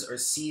actions or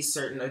see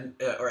certain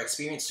or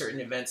experience certain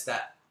events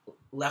that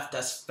left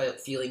us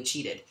feeling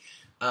cheated.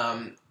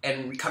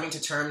 And coming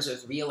to terms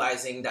with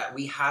realizing that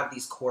we have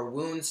these core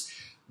wounds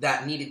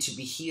that needed to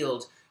be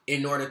healed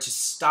in order to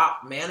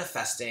stop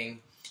manifesting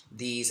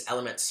these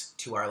elements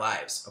to our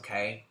lives,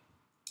 okay?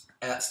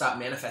 Stop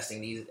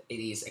manifesting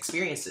these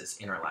experiences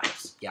in our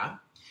lives, yeah?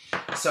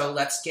 So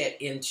let's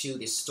get into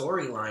the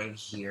storyline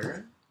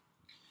here.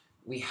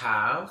 We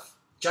have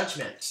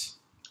Judgment.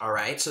 All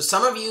right, so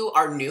some of you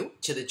are new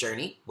to the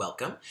journey,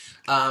 welcome.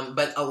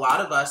 But a lot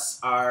of us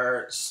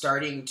are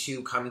starting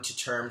to come to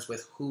terms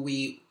with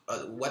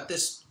what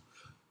this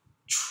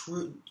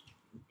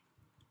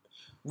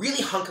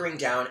really hunkering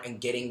down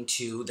and getting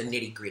to the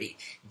nitty gritty,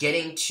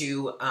 getting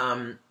to,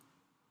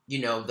 you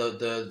know,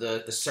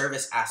 the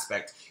service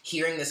aspect,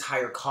 hearing this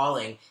higher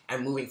calling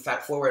and moving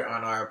forward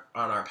on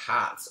our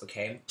paths,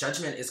 okay?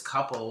 Judgment is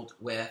coupled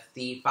with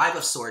the Five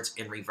of Swords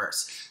in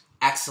reverse.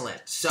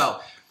 Excellent. So,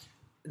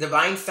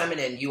 Divine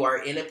Feminine, you are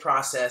in a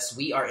process,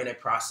 we are in a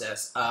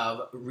process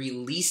of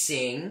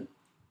releasing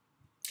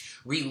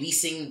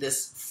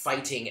this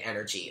fighting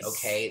energy,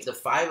 okay? The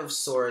Five of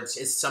Swords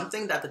is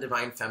something that the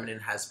Divine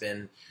Feminine has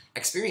been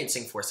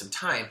experiencing for some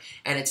time,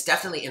 and it's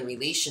definitely in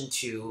relation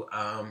to,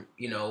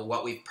 you know,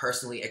 what we've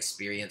personally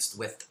experienced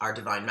with our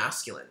Divine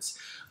Masculines.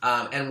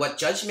 And what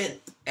Judgment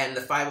and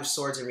the Five of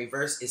Swords in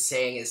reverse is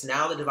saying is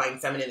now the Divine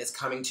Feminine is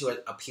coming to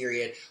a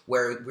period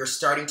where we're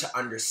starting to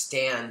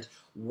understand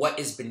what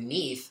is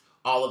beneath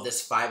all of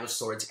this Five of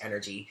Swords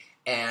energy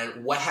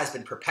and what has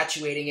been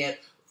perpetuating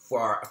it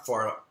for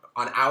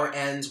on our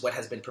ends, what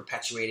has been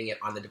perpetuating it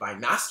on the Divine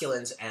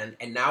Masculines, and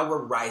now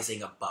we're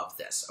rising above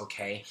this,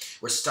 okay?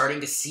 We're starting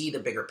to see the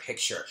bigger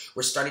picture.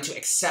 We're starting to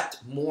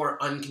accept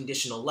more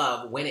unconditional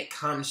love when it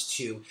comes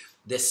to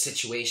this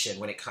situation,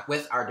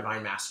 with our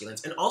Divine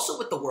Masculines, and also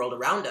with the world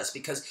around us,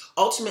 because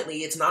ultimately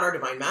it's not our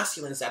Divine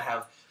Masculines that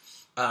have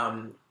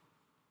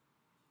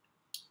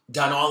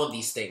done all of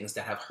these things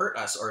that have hurt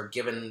us or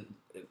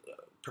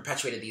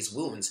perpetuated these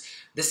wounds.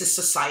 This is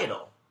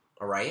societal,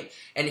 all right?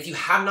 And if you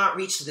have not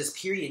reached this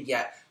period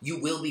yet, you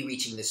will be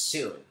reaching this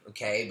soon,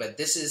 okay? But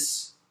this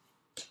is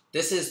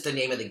the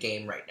name of the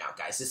game right now,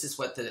 guys. This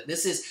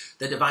is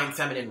the Divine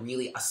Feminine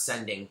really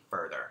ascending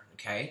further,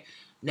 okay?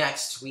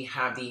 Next, we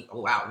have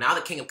now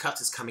the King of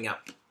Cups is coming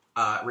up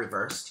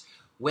reversed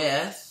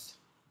with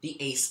the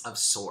Ace of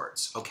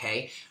Swords,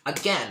 okay?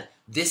 Again,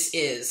 this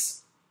is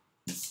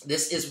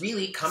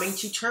really coming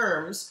to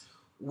terms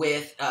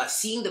with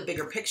seeing the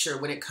bigger picture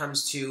when it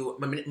comes to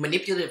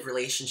manipulative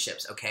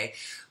relationships, okay?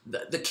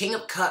 The King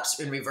of Cups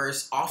in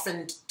reverse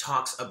often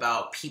talks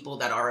about people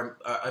that are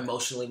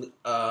emotionally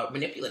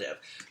manipulative.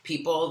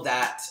 People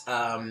that,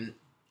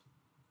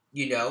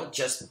 you know,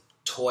 just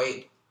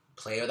play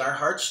with our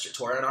hearts,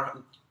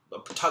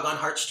 tug on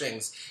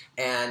heartstrings,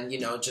 and, you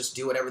know, just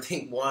do whatever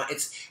they want.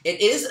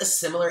 It is a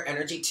similar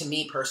energy to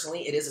me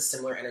personally. It is a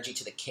similar energy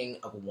to the King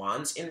of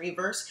Wands in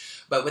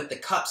reverse, but with the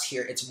cups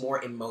here, it's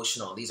more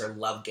emotional. These are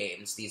love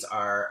games. These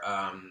are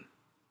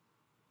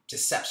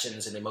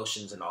deceptions and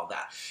emotions and all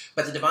that.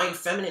 But the Divine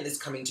Feminine is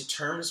coming to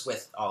terms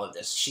with all of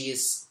this. She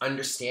is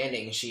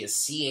understanding. She is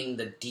seeing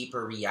the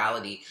deeper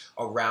reality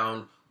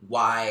around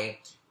why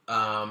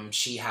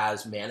she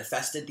has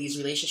manifested these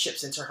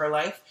relationships into her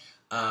life,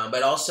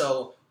 but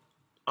also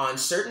to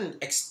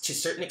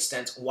certain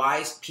extent,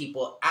 why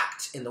people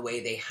act in the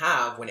way they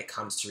have when it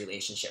comes to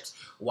relationships.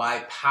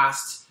 Why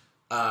past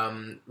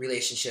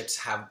relationships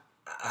have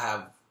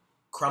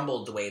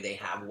crumbled the way they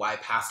have. Why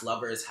past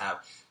lovers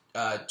have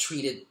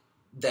treated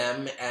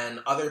them and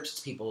other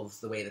people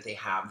the way that they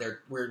have.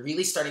 We're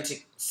really starting to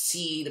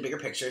see the bigger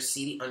picture,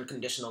 see the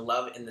unconditional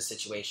love in the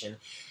situation,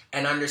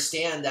 and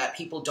understand that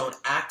people don't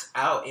act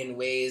out in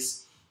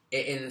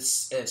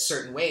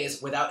certain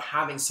ways without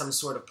having some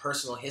sort of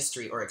personal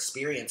history or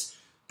experience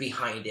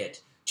behind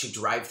it to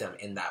drive them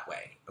in that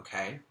way,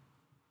 okay?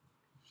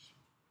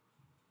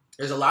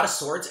 There's a lot of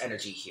swords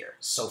energy here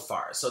so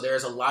far. So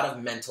there's a lot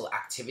of mental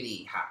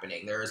activity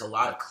happening. There is a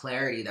lot of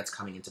clarity that's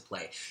coming into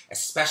play,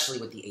 especially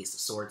with the Ace of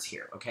Swords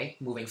here, okay?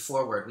 Moving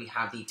forward, we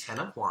have the Ten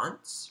of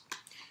Wands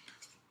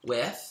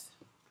with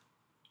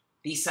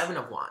the Seven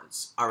of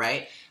Wands, all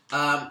right?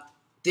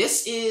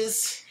 This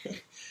is,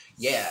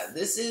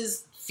 this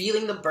is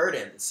feeling the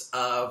burdens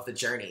of the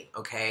journey,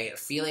 okay?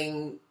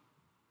 Feeling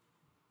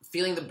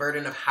the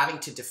burden of having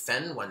to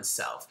defend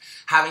oneself.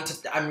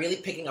 I'm really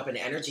picking up an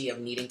energy of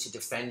needing to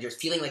defend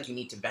feeling like you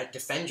need to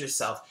defend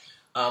yourself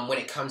when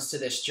it comes to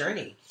this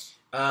journey.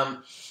 And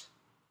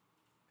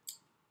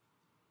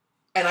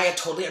I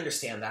totally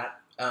understand that.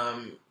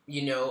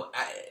 You know,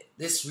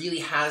 this really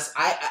has,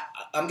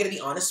 I'm going to be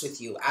honest with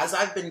you. As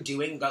I've been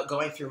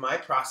going through my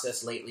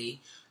process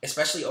lately,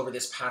 especially over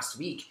this past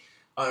week,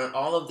 on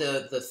all of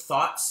the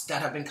thoughts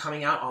that have been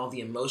coming out, all of the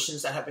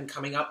emotions that have been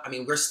coming up. I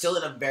mean, we're still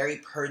in a very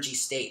purgy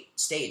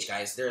stage,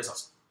 guys.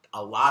 There's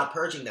a lot of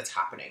purging that's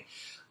happening.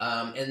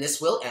 And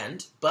this will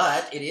end,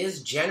 but it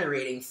is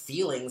generating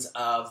feelings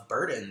of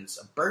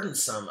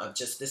burdensome, of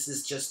just, this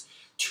is just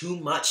too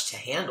much to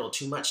handle,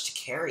 too much to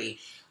carry.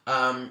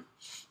 And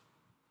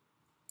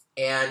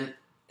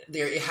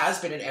it has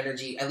been an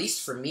energy, at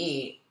least for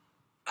me,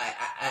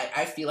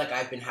 I feel like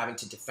I've been having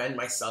to defend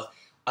myself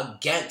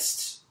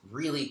against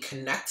really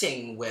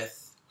connecting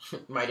with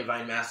my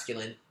divine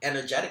masculine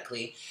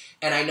energetically.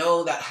 And I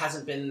know that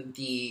hasn't been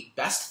the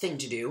best thing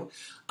to do.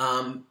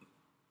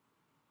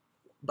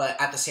 But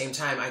at the same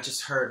time, I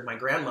just heard my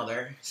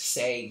grandmother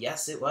say,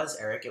 yes, it was,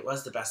 Eric. It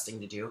was the best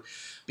thing to do,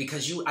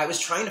 because I was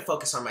trying to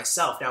focus on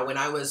myself. Now, when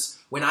I was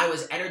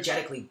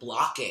energetically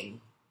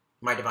blocking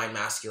my divine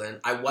masculine,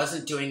 I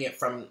wasn't doing it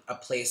from a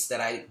place that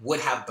I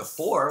would have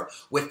before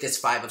with this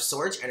 5 of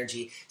Swords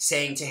energy,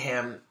 saying to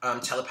him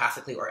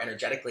telepathically or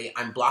energetically,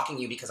 I'm blocking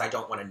you because I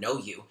don't want to know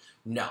you.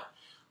 No.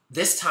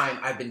 This time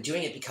I've been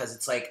doing it because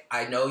it's like,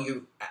 I know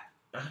you...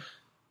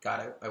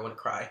 God, I want to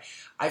cry.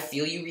 I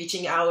feel you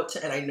reaching out,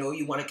 and I know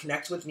you want to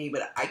connect with me,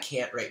 but I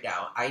can't right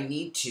now. I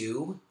need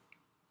to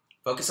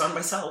focus on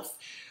myself.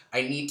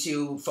 I need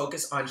to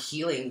focus on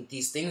healing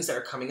these things that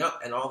are coming up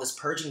and all this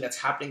purging that's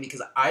happening,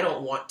 because I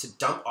don't want to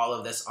dump all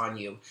of this on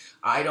you.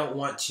 I don't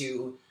want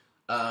to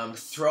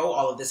throw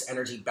all of this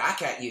energy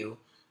back at you.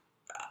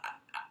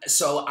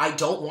 So I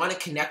don't want to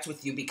connect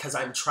with you because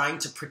I'm trying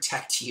to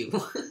protect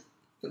you.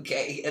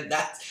 Okay? And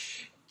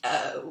that's,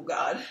 oh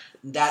God,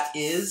 that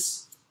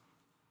is...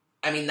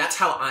 I mean, that's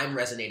how I'm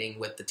resonating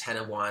with the 10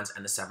 of Wands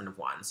and the 7 of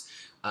Wands.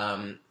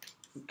 But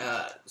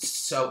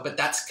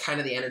that's kind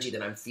of the energy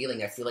that I'm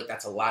feeling. I feel like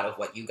that's a lot of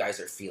what you guys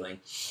are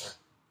feeling.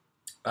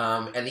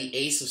 And the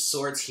Ace of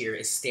Swords here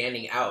is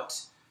standing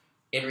out.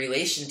 In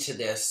relation to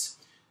this,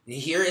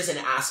 here is an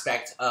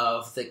aspect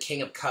of the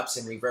King of Cups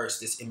in reverse,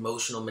 this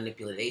emotional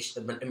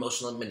manipulation.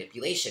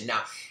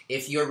 Now,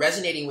 if you're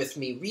resonating with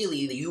me, really,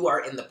 you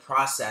are in the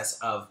process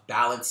of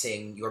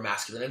balancing your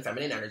masculine and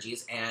feminine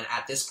energies, and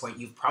at this point,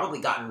 you've probably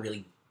gotten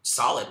really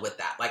solid with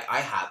that, like I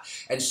have.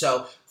 And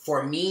so,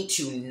 for me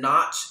to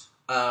not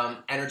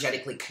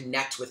energetically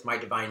connect with my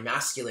divine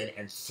masculine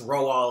and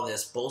throw all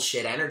this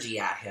bullshit energy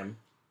at him,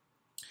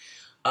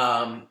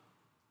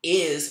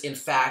 is, in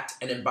fact,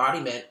 an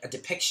embodiment, a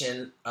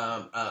depiction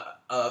of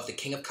the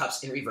King of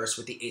Cups in reverse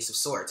with the Ace of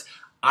Swords.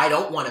 I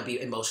don't want to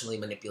be emotionally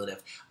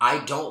manipulative. I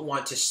don't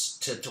want to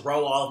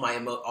throw all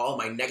of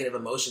my negative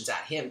emotions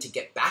at him to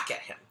get back at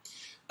him.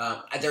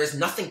 There is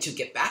nothing to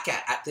get back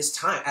at this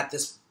time, at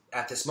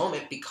this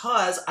moment,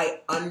 because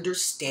I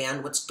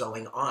understand what's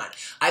going on.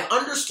 I've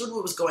understood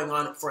what was going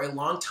on for a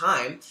long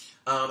time,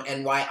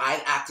 and why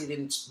I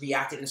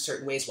reacted in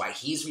certain ways, why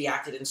he's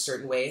reacted in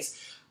certain ways.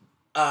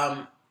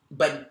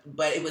 But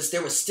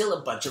there was still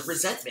a bunch of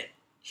resentment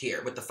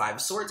here with the 5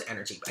 of Swords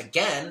energy.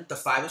 Again, the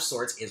 5 of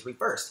Swords is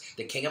reversed.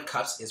 The King of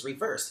Cups is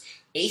reversed.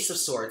 Ace of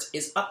Swords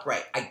is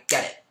upright. I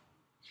get it.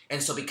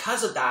 And so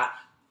because of that,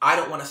 I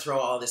don't want to throw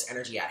all this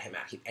energy at him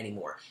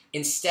anymore.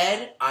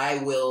 Instead, I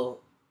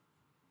will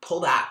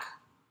pull back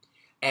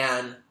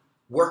and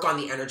work on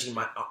the energy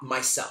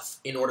myself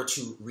in order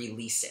to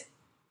release it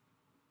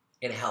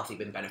in a healthy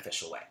and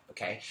beneficial way.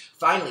 Okay?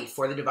 Finally,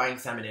 for the Divine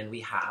Feminine, we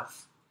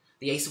have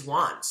the Ace of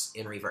Wands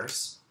in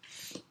reverse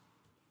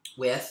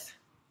with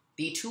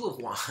the 2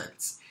 of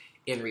Wands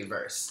in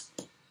reverse.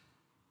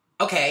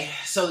 Okay,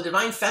 so the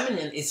Divine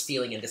Feminine is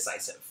feeling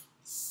indecisive.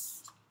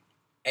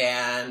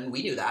 And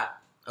we do that,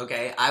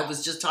 okay? I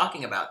was just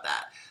talking about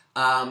that.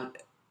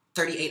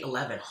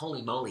 3811,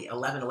 holy moly,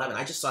 1111.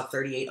 I just saw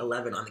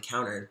 3811 on the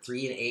counter.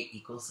 3 and 8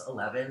 equals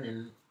 11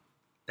 in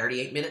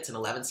 38 minutes and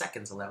 11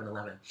 seconds,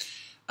 1111.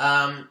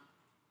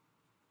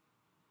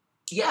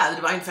 Yeah, the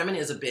Divine Feminine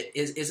is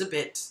a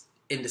bit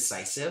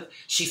indecisive.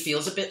 She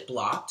feels a bit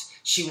blocked.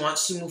 She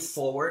wants to move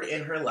forward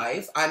in her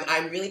life.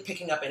 I'm really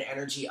picking up an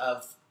energy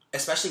of,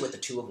 especially with the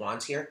 2 of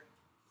Wands here.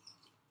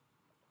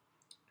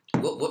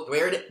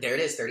 There it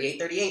is,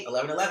 3838,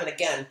 1111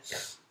 again.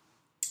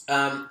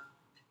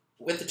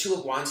 With the 2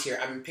 of Wands here,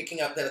 I'm picking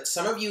up that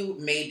some of you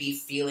may be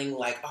feeling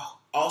like, oh,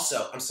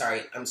 also, I'm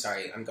sorry,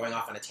 I'm going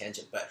off on a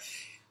tangent, but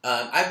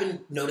I've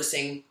been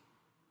noticing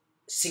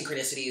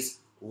synchronicities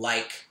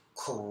like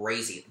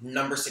crazy,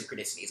 number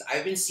synchronicities.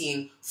 I've been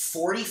seeing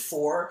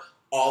 44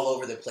 all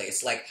over the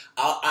place. Like,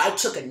 I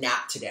took a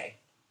nap today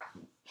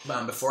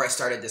before I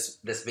started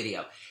this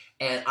video,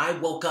 and I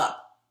woke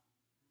up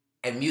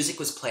and music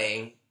was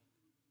playing,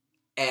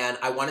 and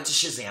I wanted to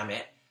Shazam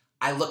it.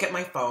 I look at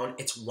my phone,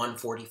 it's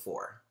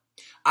 1:44.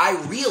 I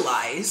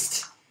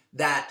realized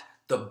that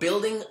the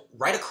building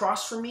right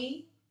across from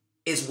me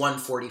is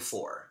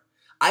 1:44.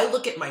 I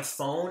look at my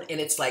phone and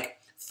it's like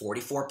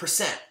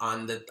 44%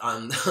 on the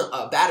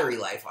battery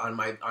life on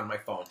my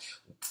phone.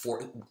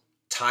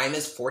 Time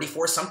is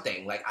 44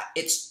 something. Like,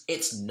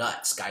 it's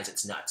nuts, guys.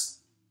 It's nuts.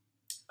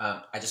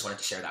 I just wanted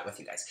to share that with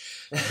you guys.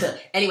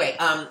 Anyway,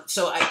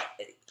 so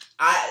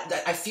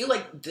I feel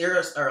like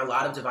there are a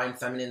lot of divine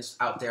feminines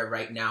out there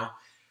right now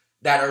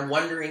that are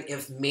wondering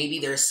if maybe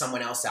there's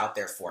someone else out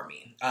there for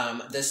me.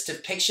 This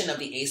depiction of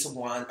the Ace of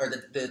Wands, or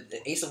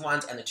the Ace of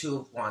Wands and the Two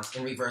of Wands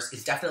in reverse,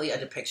 is definitely a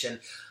depiction,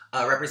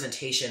 a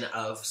representation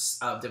of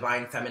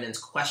Divine Feminine's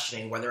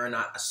questioning whether or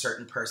not a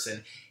certain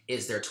person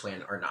is their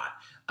twin or not.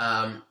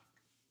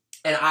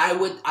 And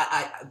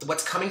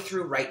what's coming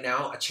through right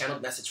now, a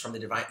channeled message from the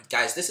Divine...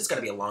 Guys, this is going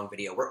to be a long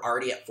video. We're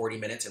already at 40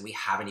 minutes and we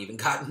haven't even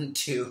gotten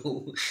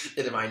to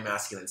the Divine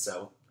Masculine,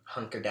 so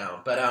hunker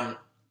down. But,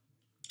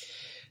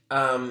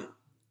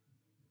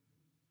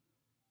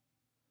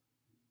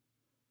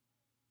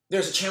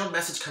 there's a channeled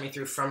message coming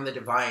through from the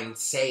Divine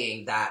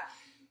saying that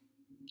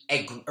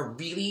a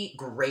really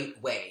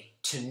great way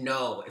to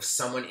know if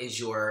someone is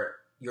your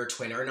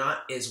twin or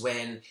not is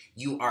when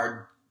you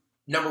are...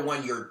 Number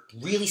one, you're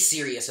really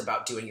serious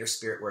about doing your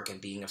spirit work and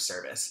being of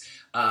service.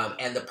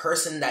 And the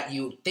person that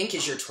you think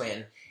is your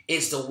twin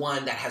is the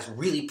one that has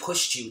really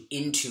pushed you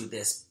into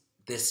this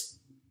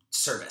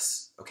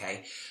service,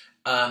 okay?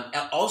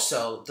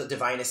 Also, the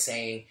Divine is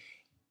saying,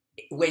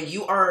 when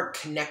you are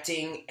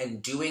connecting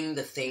and doing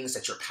the things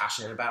that you're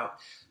passionate about,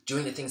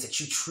 doing the things that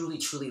you truly,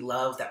 truly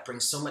love, that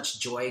brings so much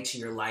joy to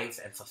your life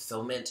and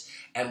fulfillment,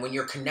 and when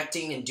you're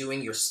connecting and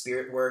doing your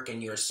spirit work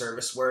and your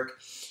service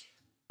work,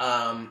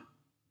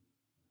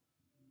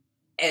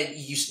 and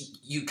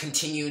you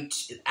continue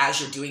to,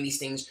 as you're doing these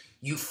things,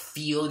 you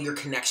feel your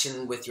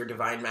connection with your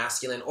Divine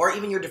Masculine or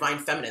even your Divine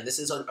Feminine. This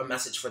is a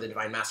message for the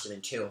Divine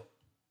Masculine too.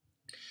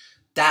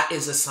 That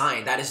is a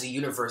sign. That is the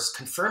universe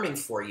confirming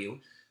for you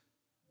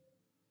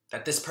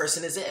that this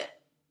person is it.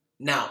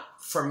 Now,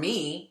 for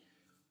me,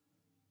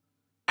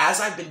 as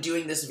I've been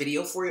doing this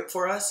video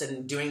for us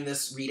and doing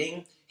this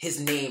reading, his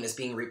name is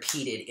being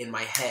repeated in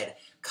my head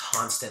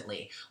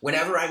constantly.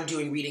 Whenever I'm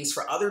doing readings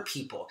for other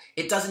people,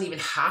 it doesn't even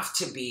have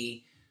to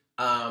be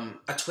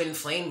a twin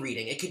flame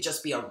reading. It could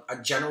just be a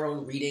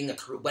general reading,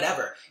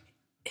 whatever.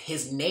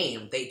 His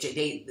name,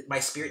 my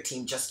spirit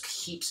team just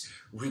keeps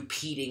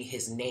repeating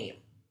his name.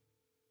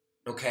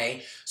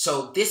 Okay?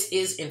 So this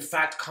is, in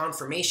fact,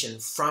 confirmation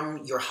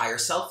from your higher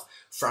self,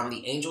 from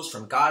the angels,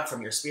 from God,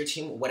 from your spirit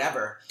team,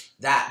 whatever,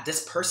 that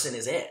this person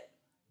is it.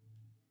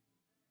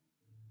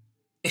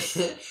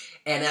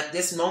 And at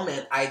this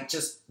moment, I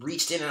just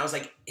reached in and I was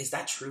like, is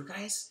that true,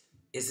 guys?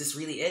 Is this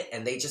really it?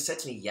 And they just said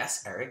to me,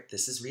 yes, Eric,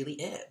 this is really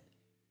it.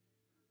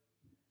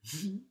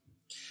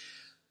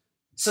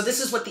 So this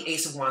is what the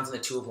Ace of Wands and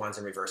the Two of Wands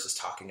in reverse is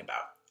talking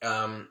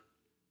about.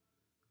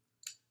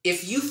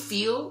 If you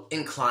feel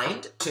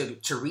inclined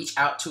to reach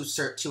out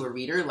to a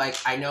reader, like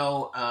I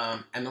know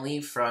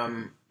Emily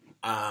from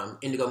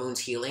Indigo Moon's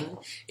Healing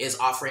is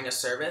offering a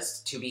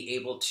service to be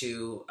able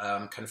to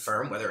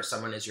confirm whether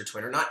someone is your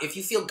twin or not. If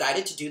you feel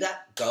guided to do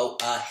that, go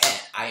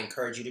ahead. I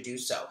encourage you to do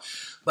so.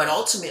 But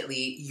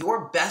ultimately,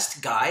 your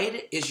best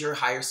guide is your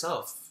higher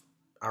self.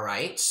 All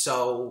right?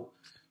 So,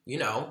 you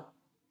know,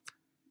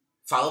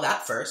 follow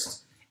that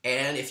first.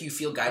 And if you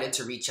feel guided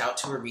to reach out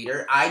to a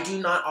reader, I do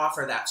not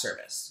offer that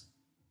service.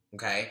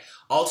 Okay?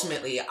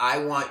 Ultimately,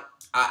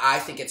 I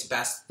think it's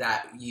best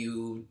that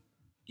you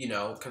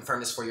know, confirm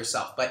this for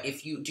yourself. But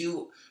if you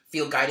do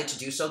feel guided to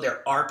do so,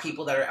 there are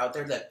people that are out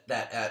there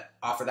that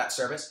offer that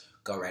service.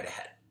 Go right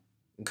ahead.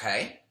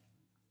 Okay?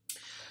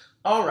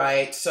 All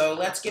right, so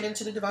let's get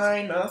into the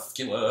Divine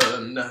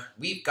Masculine.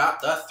 We've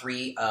got the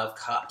Three of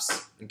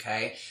Cups,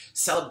 okay?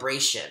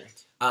 Celebration.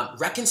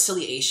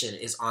 Reconciliation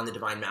is on the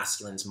Divine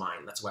Masculine's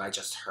mind. That's what I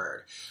just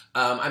heard.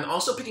 I'm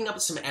also picking up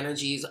some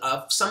energies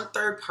of some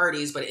third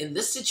parties, but in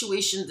this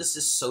situation, this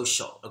is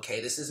social,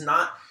 okay? This is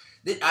not...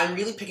 I'm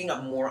really picking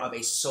up more of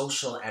a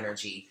social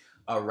energy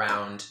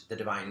around the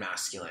Divine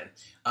Masculine.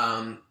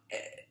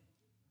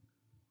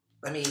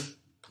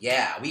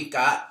 Yeah, we've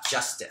got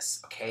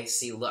justice, okay?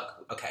 See,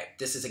 look, okay,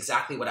 this is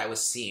exactly what I was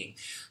seeing.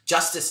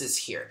 Justice is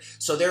here.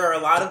 So there are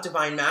a lot of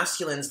Divine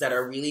Masculines that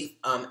are really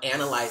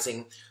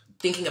analyzing,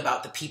 thinking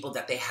about the people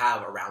that they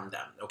have around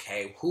them,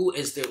 okay? Who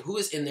is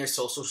in their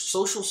social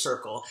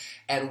circle,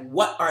 and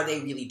what are they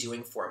really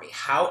doing for me?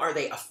 How are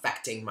they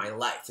affecting my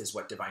life is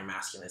what Divine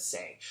Masculine is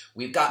saying.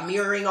 We've got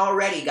mirroring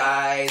already,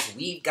 guys.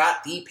 We've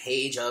got the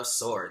Page of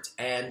Swords,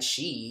 and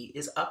she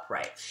is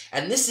upright.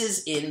 And this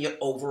is in your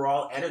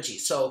overall energy.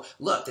 So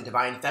look, the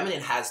Divine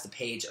Feminine has the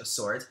Page of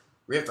Swords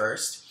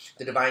reversed.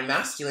 The Divine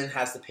Masculine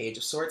has the Page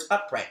of Swords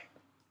upright.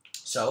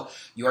 So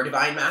your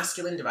Divine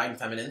Masculine, Divine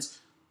Feminines,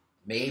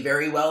 may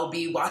very well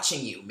be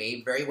watching you,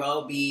 may very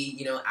well be,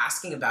 you know,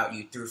 asking about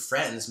you through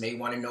friends, may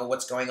want to know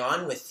what's going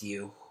on with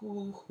you.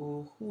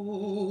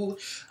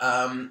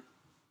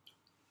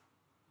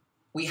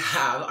 We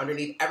have,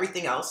 underneath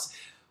everything else,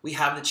 we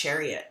have the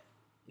Chariot,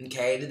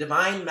 okay? The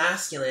Divine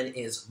Masculine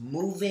is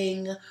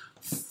moving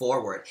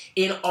forward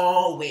in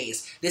all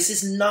ways. This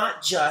is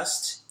not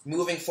just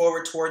moving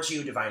forward towards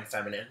you, Divine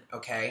Feminine,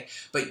 okay?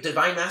 But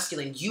Divine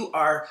Masculine,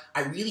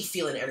 I really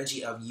feel an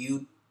energy of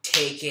you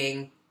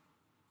making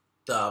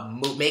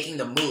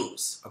the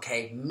moves,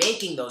 okay?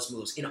 Making those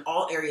moves in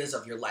all areas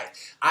of your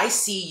life. I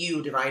see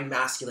you, Divine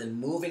Masculine,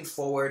 moving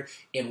forward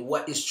in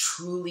what is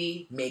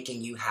truly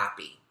making you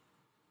happy.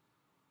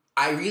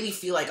 I really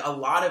feel like a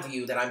lot of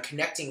you that I'm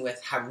connecting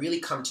with have really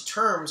come to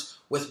terms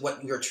with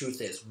what your truth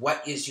is.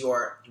 What is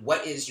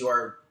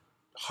your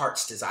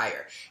heart's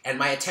desire? And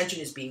my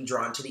attention is being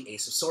drawn to the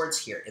Ace of Swords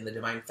here in the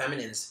Divine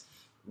Feminine's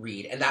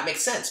read. And that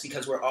makes sense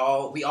because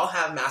we all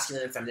have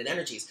masculine and feminine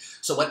energies.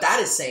 So what that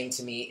is saying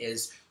to me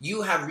is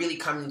you have really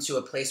come into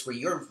a place where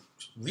you're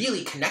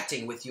really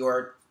connecting with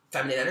your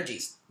feminine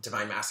energies,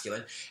 Divine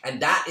Masculine.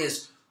 And that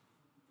is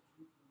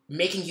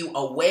making you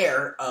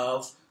aware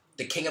of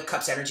the King of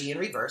Cups energy in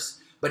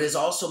reverse, but is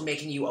also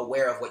making you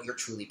aware of what you're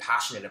truly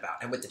passionate about.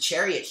 And with the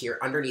Chariot here,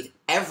 underneath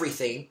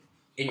everything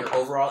in your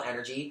overall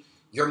energy,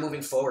 you're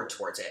moving forward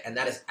towards it. And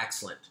that is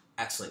excellent.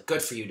 Excellent.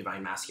 Good for you,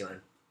 Divine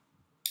Masculine.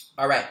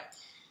 All right.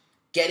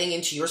 Getting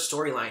into your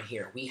storyline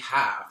here, we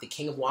have the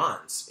King of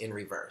Wands in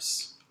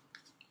reverse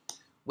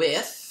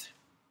with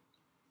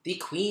the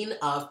Queen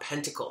of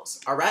Pentacles.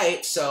 All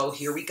right, so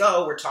here we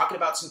go. We're talking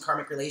about some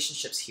karmic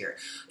relationships here.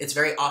 It's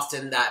very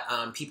often that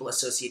people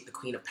associate the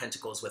Queen of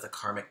Pentacles with a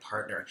karmic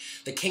partner.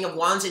 The King of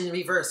Wands in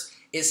reverse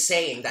is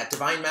saying that,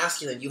 Divine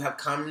Masculine, you have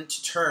come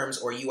to terms,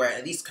 or you are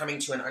at least coming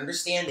to an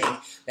understanding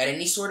that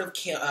any sort of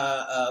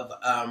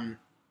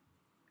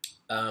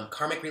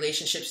karmic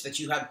relationships that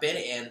you have been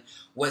in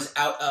was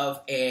out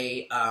of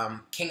a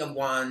King of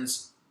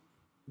Wands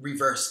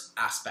reverse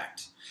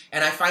aspect.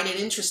 And I find it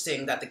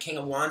interesting that the King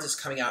of Wands is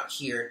coming out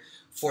here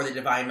for the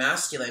Divine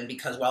Masculine,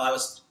 because while I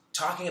was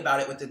talking about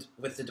it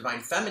with the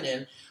Divine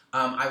Feminine,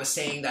 I was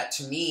saying that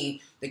to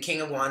me, the King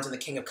of Wands and the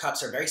King of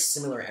Cups are very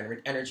similar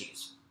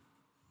energies.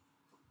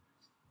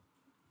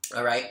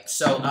 All right,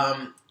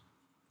 so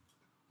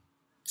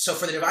so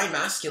for the Divine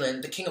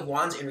Masculine, the King of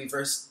Wands in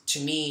reverse,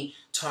 to me,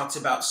 talks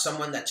about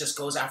someone that just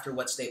goes after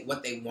what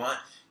they want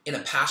in a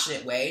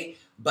passionate way,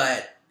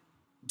 but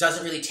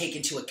doesn't really take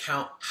into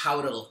account how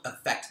it'll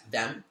affect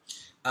them,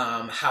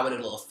 how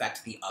it'll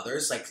affect the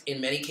others. Like, in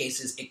many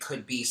cases, it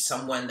could be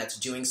someone that's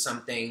doing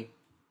something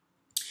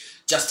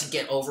just to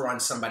get over on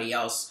somebody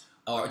else,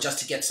 or just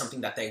to get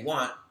something that they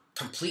want,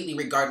 completely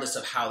regardless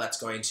of how that's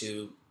going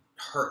to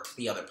hurt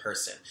the other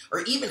person,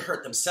 or even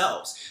hurt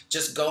themselves.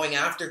 Just going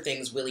after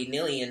things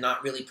willy-nilly and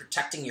not really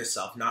protecting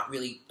yourself, not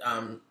really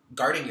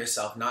guarding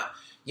yourself, not,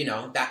 you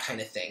know, that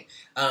kind of thing.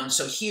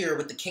 So here,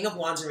 with the King of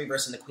Wands in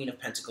reverse and the Queen of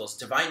Pentacles,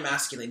 Divine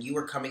Masculine, you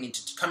are coming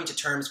to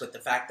terms with the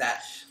fact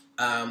that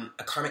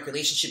a karmic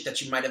relationship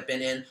that you might have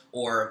been in,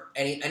 or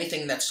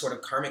anything that's sort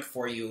of karmic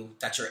for you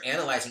that you're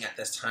analyzing at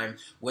this time,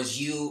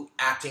 was you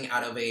acting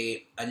out of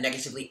a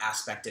negatively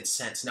aspected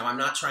sense. Now, I'm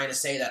not trying to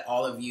say that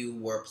all of you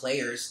were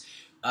players,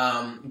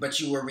 but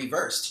you were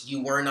reversed.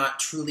 You were not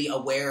truly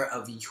aware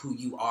of who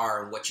you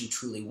are and what you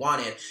truly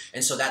wanted,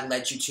 and so that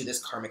led you to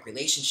this karmic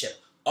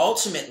relationship.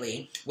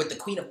 Ultimately, with the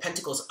Queen of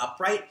Pentacles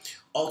upright,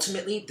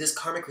 ultimately, this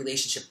karmic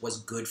relationship was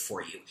good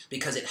for you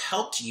because it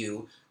helped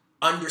you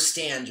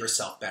understand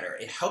yourself better.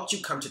 It helped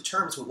you come to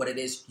terms with what it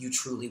is you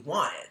truly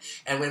wanted.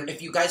 And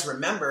if you guys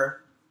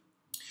remember,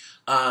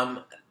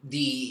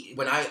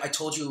 when I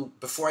told you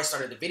before I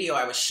started the video,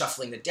 I was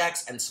shuffling the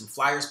decks and some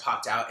flyers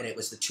popped out, and it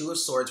was the Two of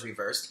Swords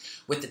reversed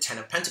with the Ten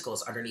of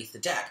Pentacles underneath the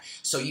deck.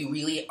 So you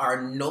really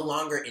are no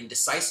longer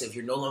indecisive.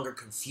 You're no longer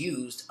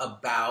confused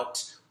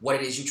about what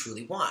it is you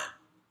truly want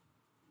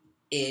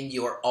in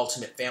your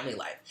ultimate family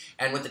life.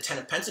 And with the Ten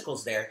of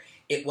Pentacles there,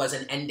 it was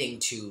an ending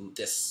to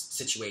this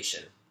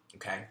situation,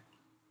 okay?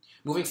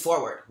 Moving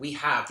forward, we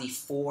have the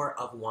Four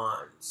of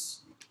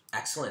Wands.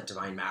 Excellent,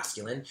 Divine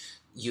Masculine.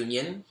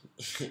 Union,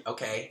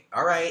 okay,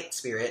 all right,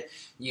 Spirit.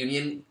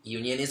 Union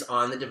is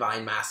on the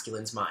Divine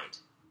Masculine's mind.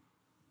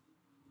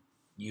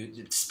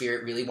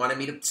 Spirit really wanted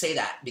me to say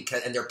that,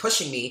 and they're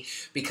pushing me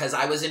because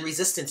I was in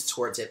resistance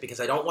towards it, because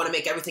I don't want to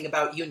make everything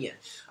about union.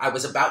 I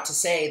was about to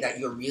say that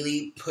you're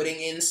really putting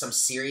in some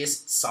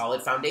serious,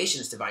 solid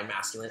foundations, Divine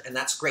Masculine, and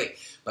that's great.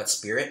 But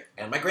Spirit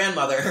and my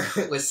grandmother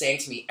was saying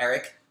to me,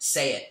 Eric,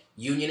 say it.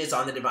 Union is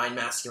on the Divine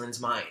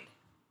Masculine's mind.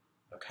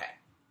 Okay.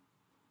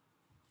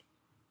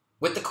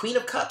 With the Queen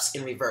of Cups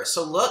in reverse.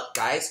 So look,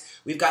 guys,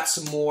 we've got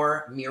some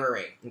more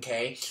mirroring,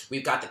 okay?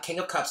 We've got the King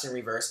of Cups in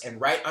reverse, and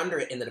right under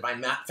it in the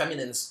Divine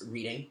Feminine's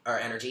reading, or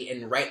energy,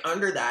 and right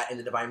under that in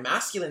the Divine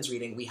Masculine's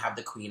reading, we have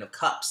the Queen of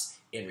Cups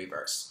in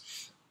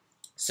reverse.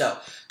 So,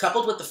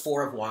 coupled with the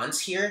Four of Wands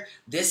here,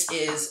 this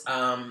is,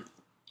 the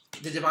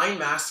Divine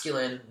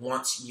Masculine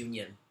wants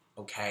union,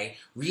 okay?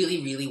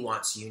 Really, really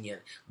wants union.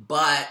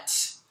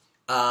 But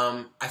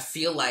I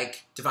feel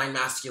like Divine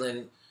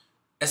Masculine,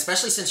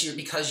 especially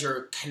because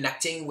you're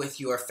connecting with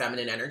your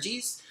feminine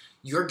energies,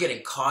 you're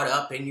getting caught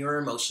up in your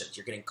emotions.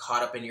 You're getting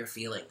caught up in your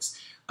feelings.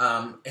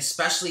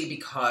 Especially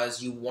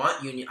because you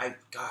want union.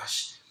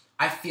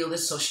 I feel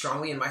this so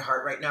strongly in my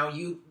heart right now.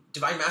 You,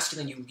 Divine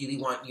Masculine, you really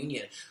want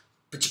union,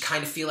 but you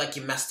kind of feel like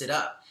you messed it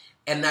up.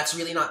 And that's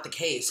really not the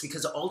case,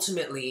 because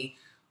ultimately,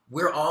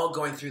 we're all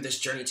going through this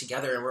journey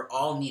together, and we're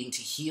all needing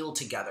to heal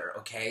together,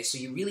 okay? So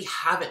you really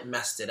haven't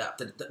messed it up.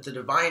 The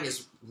Divine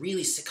is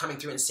really coming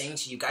through and saying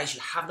to you guys,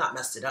 you have not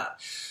messed it up.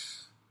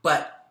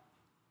 But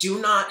Do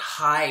not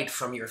hide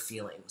from your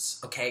feelings,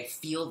 okay?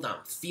 Feel them.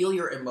 Feel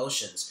your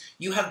emotions.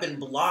 You have been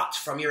blocked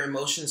from your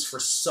emotions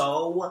for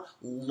so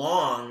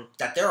long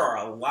that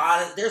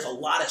there's a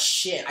lot of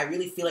shit. I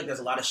really feel like there's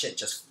a lot of shit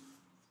just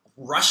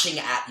rushing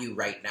at you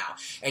right now,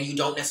 and you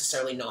don't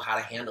necessarily know how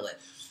to handle it.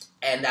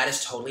 And that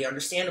is totally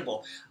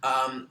understandable.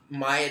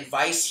 My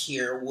advice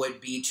here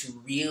would be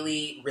to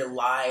really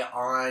rely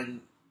on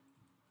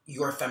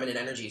your feminine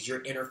energies,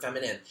 your inner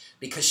feminine,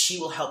 because she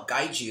will help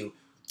guide you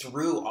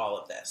through all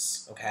of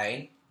this,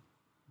 okay?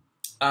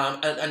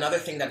 Another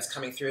thing that's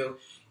coming through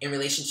in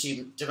relation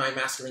to divine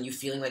masculine, you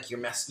feeling like you've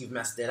messed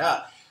it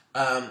up.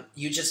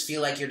 You just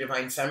feel like your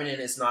divine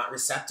feminine is not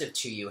receptive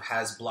to you,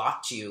 has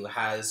blocked you,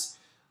 has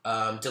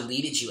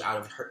deleted you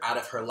out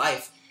of her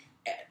life.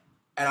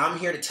 And I'm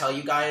here to tell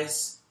you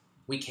guys,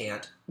 we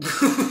can't.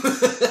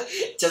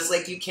 Just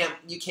like you can't,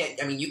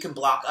 I mean, you can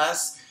block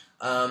us,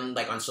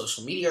 like on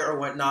social media or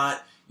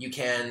whatnot. You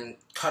can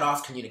cut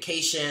off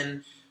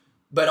communication,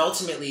 but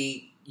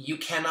ultimately you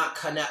cannot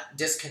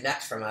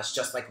disconnect from us,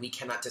 just like we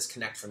cannot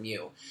disconnect from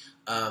you.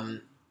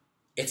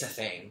 It's a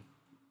thing.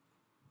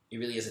 It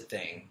really is a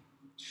thing.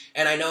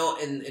 And I know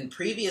in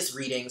previous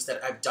readings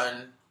that I've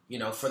done, you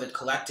know, for the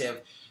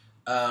collective,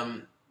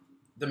 the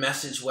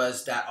message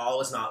was that all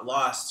is not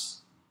lost.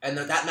 And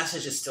that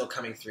message is still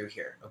coming through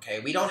here,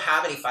 okay? We don't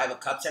have any Five of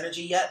Cups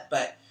energy yet,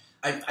 but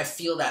I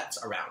feel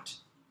that's around.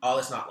 All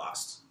is not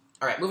lost.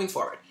 All right, moving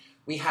forward.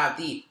 We have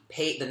the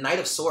Knight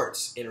of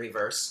Swords in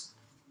reverse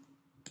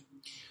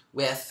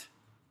with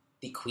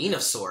the Queen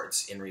of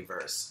Swords in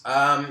reverse.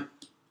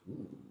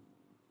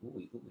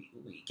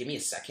 Give me a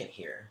second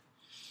here.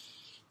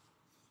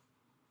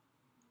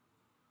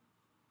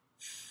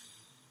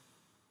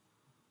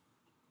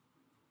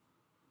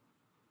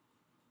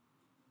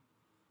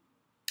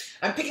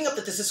 I'm picking up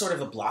that this is sort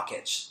of a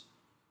blockage.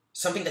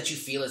 Something that you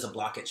feel is a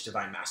blockage,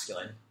 divine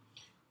masculine.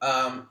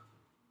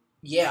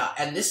 Yeah,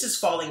 and this is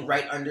falling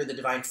right under the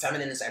divine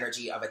feminine's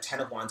energy of a 10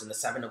 of Wands and the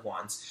 7 of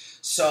Wands.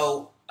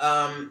 So,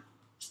 and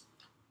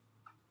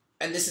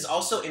this is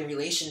also in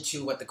relation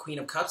to what the Queen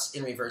of Cups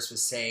in reverse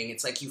was saying.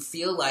 It's like you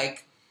feel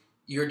like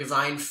your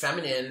divine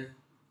feminine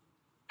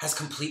has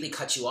completely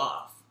cut you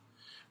off.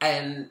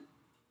 And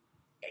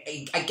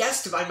I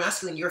guess divine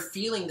masculine, you're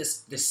feeling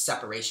this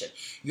separation.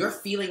 You're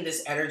feeling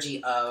this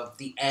energy of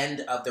the end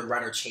of the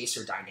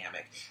runner-chaser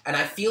dynamic. And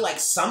I feel like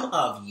some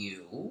of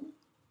you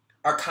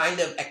are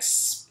kind of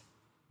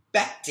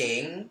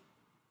expecting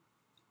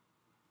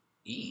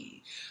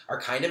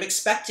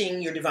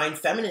your divine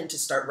feminine to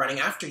start running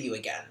after you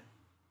again.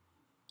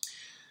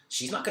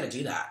 She's not going to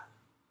do that,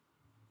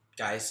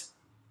 guys.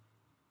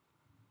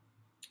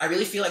 I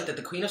really feel like that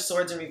the Queen of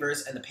Swords in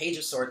reverse and the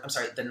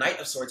the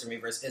Knight of Swords in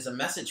reverse is a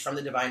message from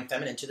the divine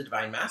feminine to the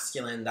divine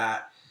masculine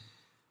that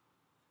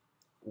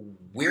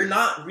we're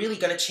not really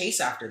going to chase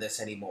after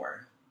this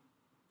anymore.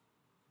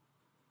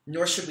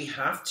 Nor should we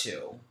have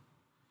to.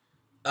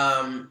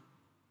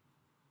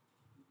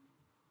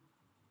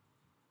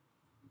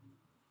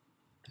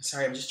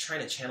 Sorry, I'm just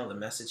trying to channel the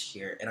message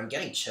here, and I'm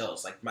getting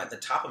chills. Like the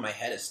top of my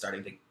head is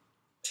starting to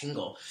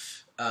tingle.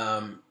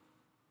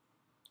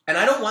 And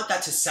I don't want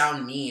that to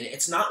sound mean.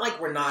 It's not like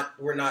we're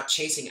not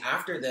chasing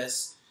after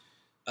this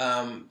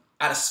out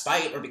of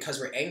spite or because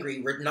we're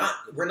angry. We're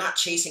not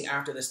chasing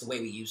after this the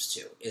way we used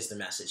to, is the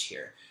message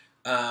here.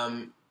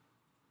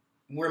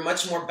 We're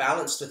much more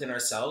balanced within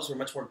ourselves. We're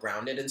much more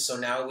grounded, and so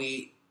now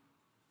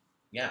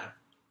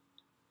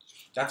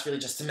that's really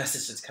just the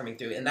message that's coming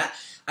through. And that,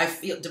 I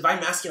feel, divine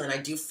masculine, I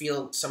do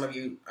feel some of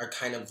you are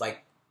kind of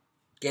like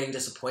getting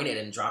disappointed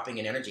and dropping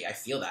in energy. I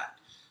feel that.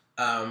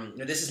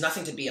 This is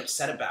nothing to be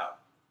upset about.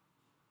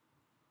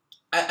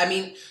 I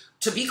mean,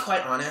 to be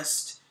quite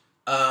honest,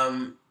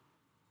 a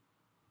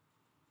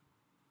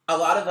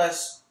lot of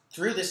us,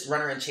 through this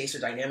runner and chaser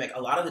dynamic,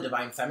 a lot of the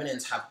divine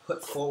feminines have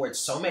put forward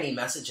so many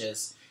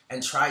messages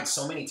and tried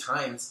so many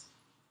times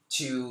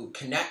to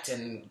connect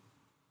and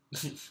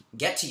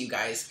get to you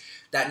guys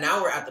that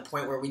now we're at the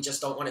point where we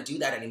just don't want to do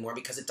that anymore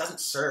because it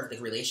doesn't serve the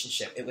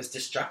relationship. It was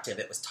destructive.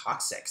 It was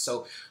toxic.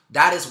 So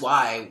that is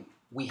why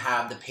we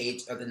have the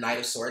Knight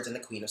of Swords and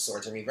the Queen of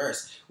Swords in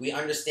reverse. We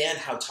understand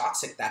how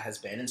toxic that has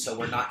been, and so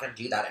we're not going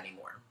to do that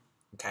anymore.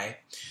 Okay?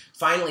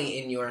 Finally,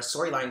 in your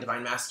storyline,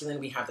 divine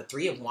masculine, we have the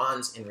Three of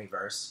Wands in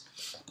reverse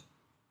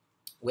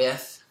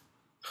with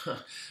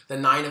the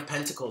Nine of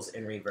Pentacles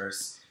in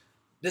reverse.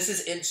 This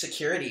is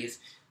insecurities.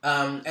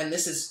 And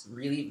this is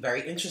really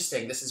very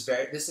interesting. This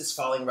is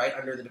falling right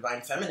under the divine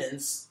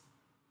feminine's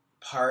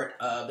part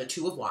of the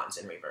Two of Wands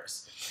in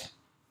reverse.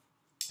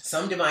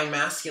 Some divine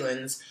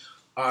masculines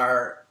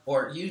or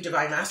you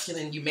divine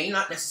masculine, you may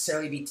not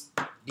necessarily be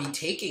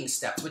taking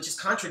steps, which is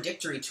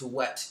contradictory to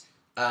what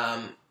we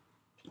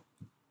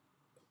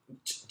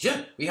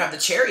have the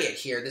Chariot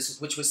here.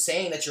 Which was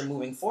saying that you're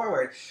moving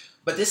forward,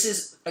 but this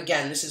is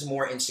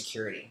more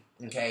insecurity.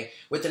 Okay,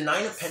 with the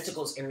Nine of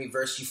Pentacles in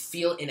reverse, you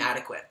feel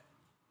inadequate.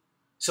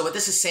 So what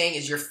this is saying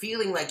is you're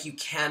feeling like you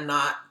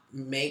cannot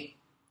make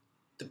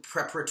the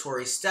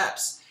preparatory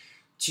steps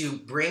to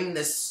bring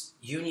this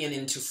union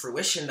into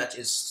fruition that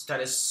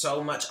is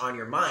so much on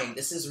your mind,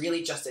 this is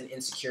really just an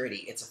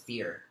insecurity. It's a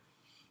fear.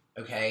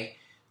 Okay?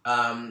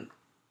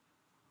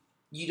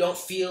 You don't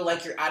feel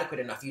like you're adequate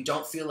enough. You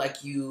don't feel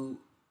like you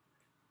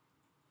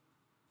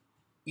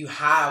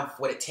have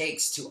what it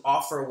takes to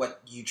offer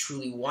what you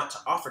truly want to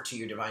offer to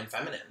your divine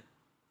feminine.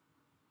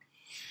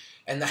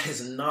 And that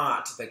is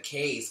not the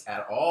case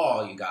at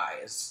all, you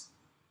guys.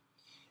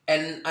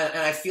 And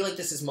I feel like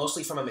this is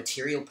mostly from a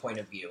material point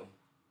of view.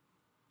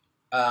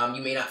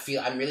 You may not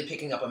feel, I'm really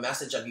picking up a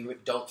message of you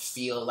don't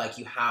feel like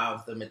you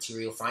have the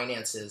material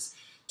finances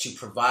to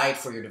provide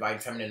for your divine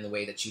feminine in the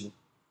way that you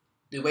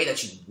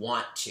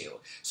want to.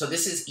 So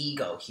this is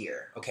ego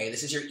here, okay?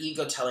 This is your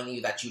ego telling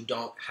you that you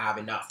don't have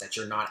enough, that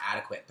you're not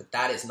adequate, but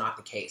that is not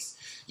the case.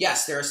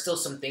 Yes, there are still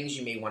some things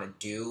you may want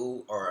to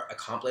do or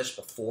accomplish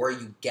before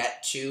you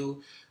get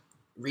to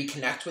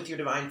reconnect with your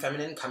divine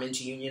feminine, come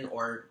into union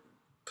or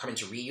come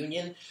into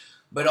reunion,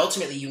 but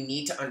ultimately you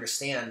need to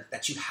understand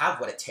that you have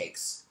what it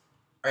takes.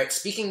 All right,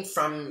 speaking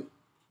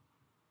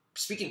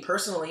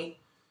personally,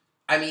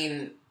 I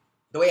mean,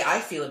 the way I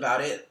feel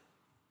about it,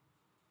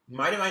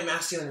 my divine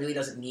masculine really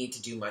doesn't need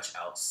to do much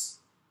else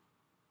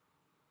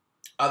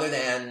other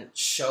than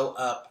show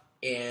up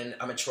in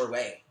a mature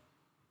way,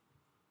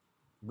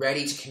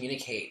 ready to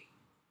communicate,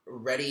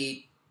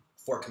 ready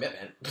for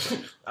commitment.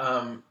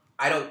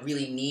 I don't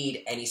really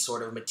need any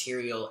sort of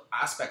material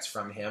aspects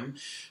from him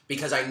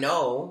because I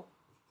know,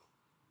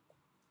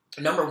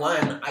 number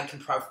one, I've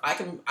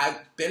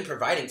been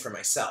providing for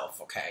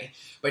myself, okay?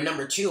 But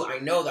number two, I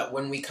know that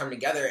when we come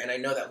together, and I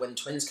know that when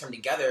twins come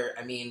together,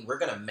 I mean, we're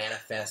going to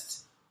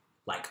manifest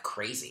like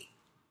crazy.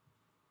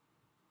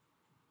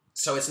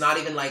 So it's not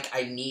even like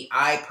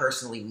I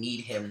personally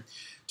need him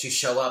to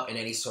show up in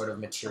any sort of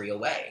material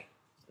way,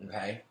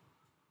 okay?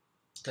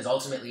 Because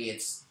ultimately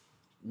it's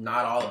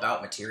not all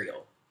about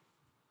material.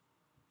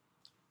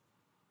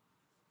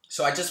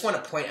 So I just want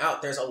to point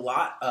out there's a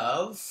lot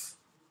of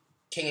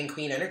king and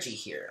queen energy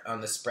here on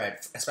the spread,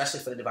 especially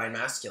for the divine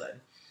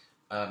masculine.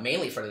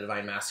 Mainly for the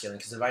divine masculine,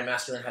 because the divine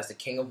masculine has the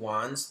king of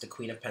wands, the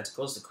queen of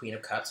pentacles, the queen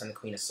of cups, and the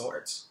queen of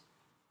swords.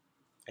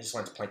 I just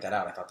wanted to point that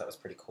out. I thought that was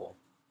pretty cool.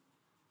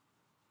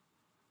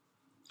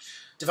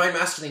 Divine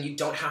masculine, you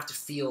don't have to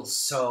feel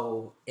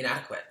so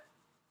inadequate,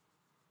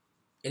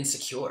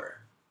 insecure.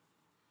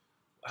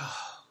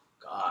 Oh,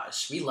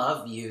 gosh, we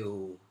love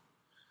you.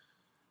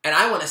 And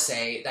I want to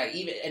say that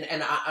even,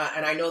 and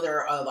I know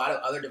there are a lot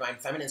of other divine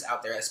feminines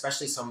out there,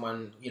 especially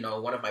someone, you know,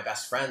 one of my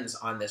best friends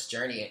on this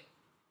journey.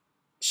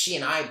 She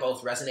and I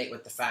both resonate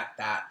with the fact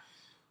that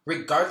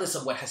regardless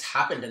of what has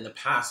happened in the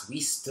past, we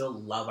still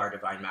love our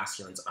divine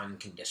masculines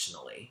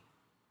unconditionally.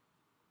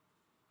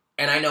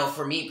 And I know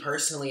for me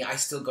personally, I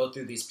still go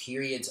through these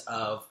periods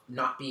of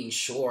not being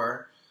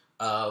sure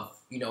of,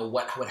 you know,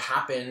 what would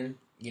happen,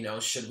 you know,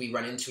 should we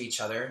run into each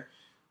other.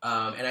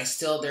 And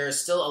there is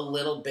still a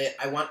little bit,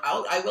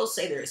 I will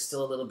say there is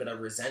still a little bit of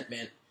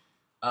resentment.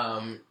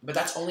 But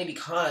that's only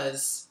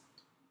because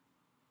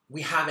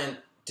we haven't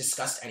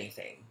discussed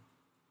anything.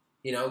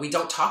 You know, we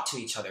don't talk to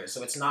each other.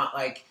 So it's not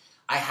like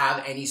I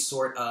have any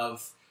sort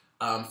of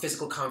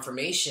physical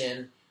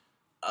confirmation,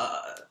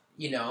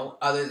 you know,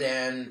 other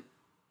than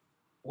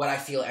what I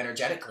feel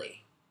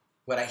energetically,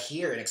 what I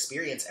hear and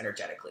experience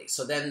energetically.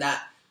 So then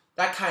that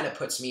kind of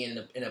puts me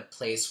in a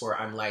place where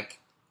I'm like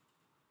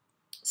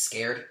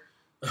scared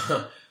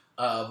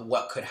of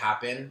what could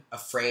happen,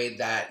 afraid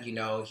that, you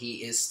know,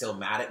 he is still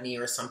mad at me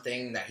or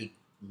something, that he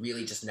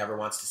really just never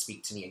wants to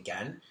speak to me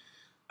again.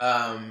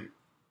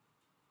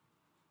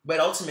 But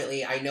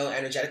ultimately, I know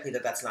energetically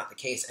that that's not the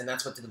case, and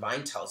that's what the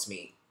divine tells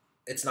me.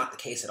 It's not the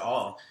case at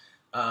all.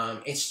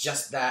 It's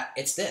just that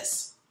it's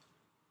this.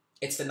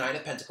 It's the Nine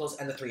of Pentacles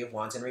and the Three of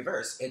Wands in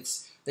reverse.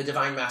 It's the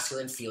divine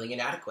masculine feeling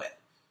inadequate,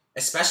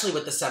 especially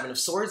with the Seven of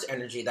Swords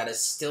energy that is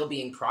still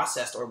being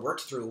processed or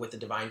worked through with the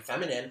divine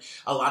feminine.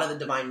 A lot of the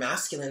divine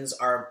masculines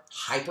are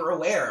hyper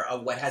aware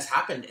of what has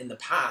happened in the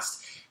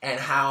past and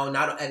how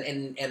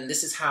and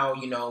this is how,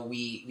 you know,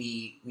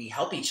 we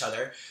help each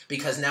other,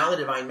 because now the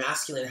divine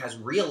masculine has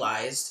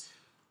realized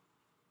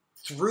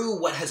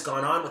through what has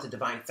gone on with the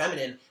divine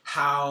feminine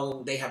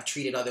how they have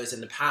treated others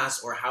in the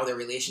past, or how their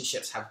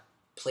relationships have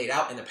played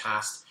out in the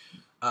past,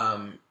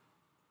 and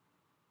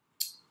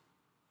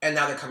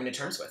now they're coming to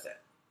terms with it.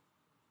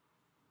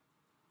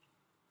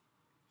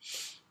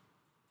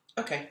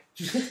 Okay,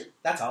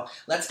 that's all.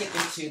 Let's get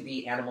into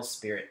the animal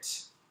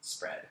spirit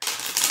spread.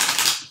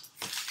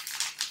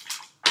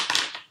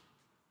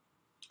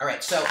 All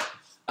right, so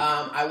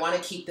I want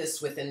to keep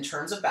this within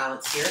terms of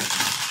balance here.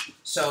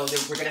 So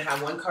we're going to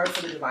have one card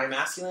for the divine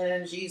masculine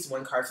energies,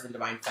 one card for the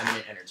divine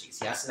feminine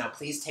energies. Yes. Now,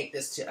 please take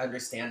this to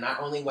understand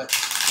not only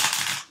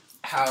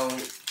how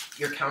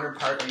your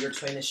counterpart or your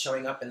twin is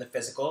showing up in the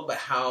physical, but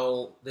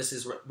how this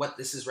is what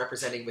this is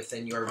representing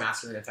within your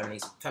masculine and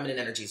feminine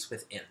energies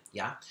within.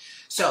 Yeah.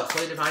 So for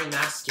the divine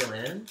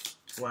masculine,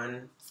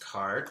 one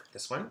card,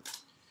 this one,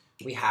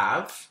 we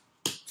have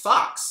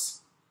Fox.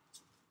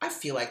 I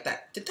feel like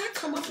did that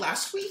come up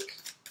last week?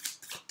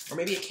 Or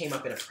maybe it came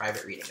up in a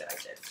private reading that I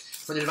did.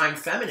 For the divine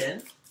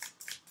feminine,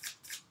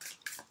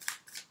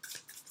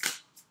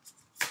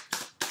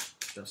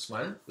 this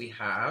one, we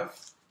have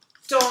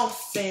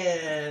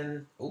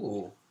Dolphin.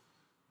 Ooh.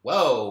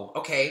 Whoa.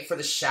 Okay, for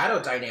the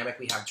shadow dynamic,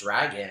 we have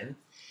Dragon.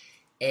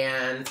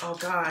 And, oh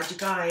God, you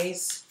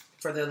guys,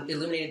 for the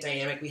illuminated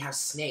dynamic, we have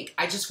Snake.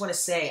 I just want to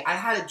say, I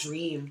had a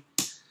dream.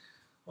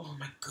 Oh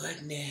my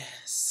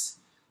goodness.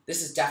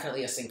 This is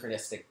definitely a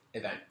synchronistic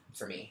event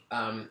for me.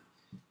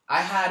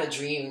 I had a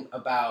dream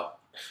about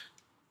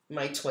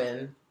my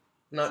twin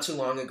not too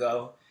long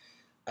ago.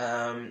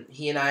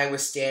 He and I were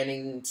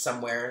standing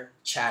somewhere,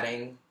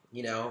 chatting,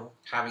 you know,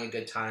 having a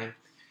good time.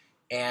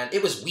 And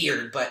it was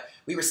weird, but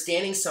we were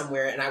standing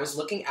somewhere, and I was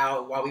looking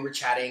out while we were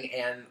chatting,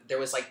 and there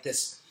was like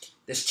this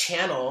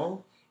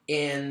channel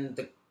in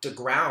the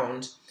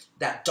ground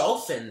that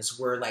dolphins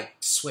were like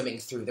swimming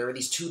through. There were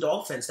these two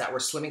dolphins that were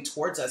swimming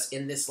towards us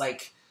in this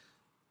like,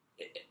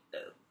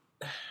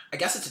 I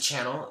guess it's a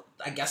channel.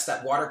 I guess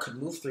that water could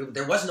move through.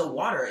 There was no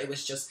water. It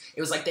was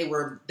like they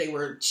were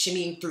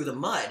shimmying through the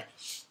mud.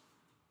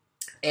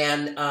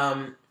 And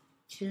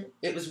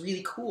it was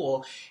really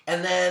cool.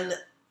 And then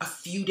a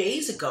few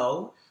days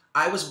ago,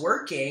 I was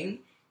working,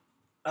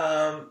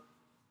 and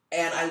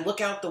I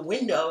look out the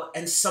window,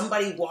 and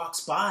somebody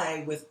walks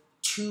by with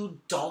 2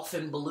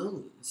 dolphin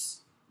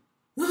balloons.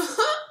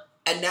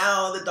 And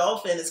now the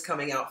dolphin is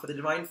coming out for the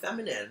Divine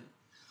Feminine.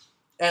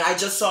 And I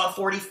just saw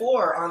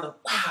 44 on the...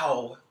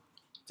 Wow!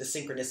 The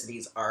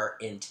synchronicities are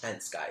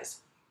intense, guys.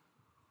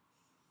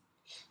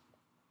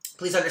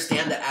 Please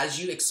understand that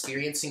as you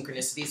experience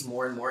synchronicities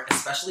more and more,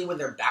 especially when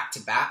they're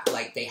back-to-back,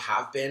 like they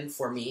have been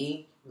for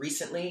me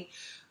recently,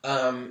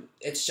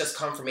 it's just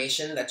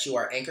confirmation that you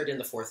are anchored in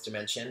the 4th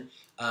dimension,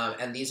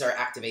 and these are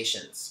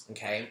activations,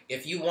 okay?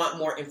 If you want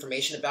more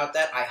information about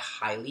that, I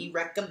highly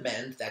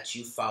recommend that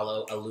you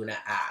follow Aluna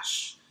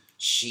Ash.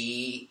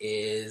 She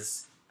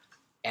is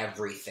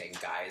everything,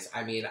 guys.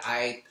 I mean,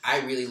 I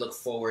really look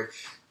forward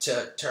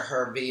to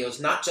her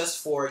videos, not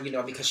just for, you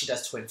know, because she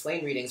does twin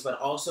flame readings, but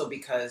also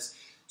because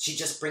she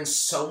just brings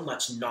so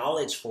much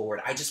knowledge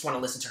forward. I just want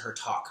to listen to her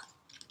talk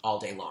all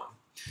day long.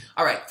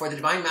 All right, for the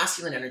Divine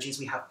Masculine energies,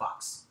 we have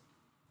Fox.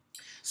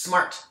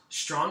 Smart,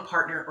 strong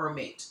partner or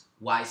mate,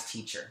 wise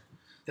teacher.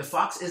 The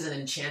fox is an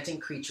enchanting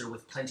creature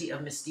with plenty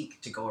of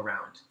mystique to go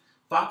around.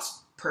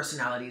 Fox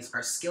personalities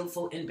are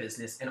skillful in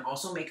business and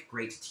also make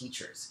great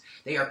teachers.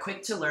 They are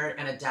quick to learn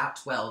and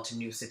adapt well to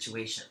new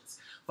situations.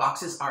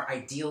 Foxes are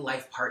ideal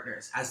life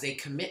partners as they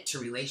commit to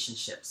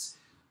relationships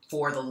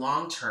for the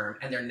long term,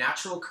 and their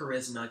natural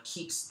charisma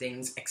keeps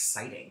things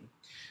exciting.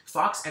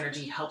 Fox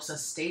energy helps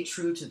us stay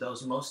true to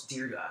those most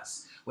dear to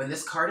us. When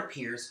this card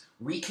appears,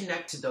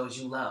 reconnect to those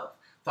you love.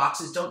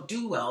 Foxes don't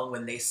do well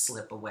when they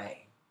slip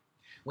away.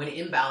 When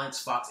in balance,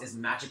 Fox is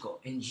magical,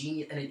 an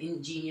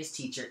ingenious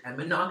teacher, and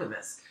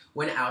monogamous.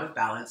 When out of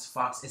balance,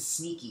 Fox is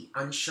sneaky,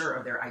 unsure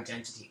of their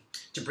identity.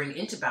 To bring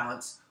into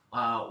balance,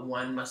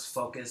 one must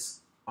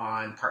focus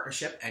on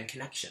partnership and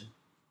connection.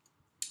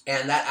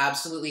 And that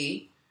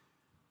absolutely,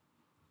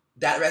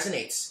 that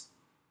resonates.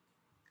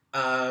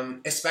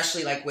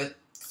 Especially like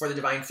for the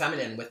Divine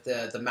Feminine, with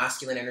the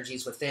masculine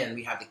energies within.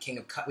 We have the King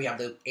of Cups, we have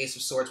the Ace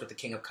of Swords with the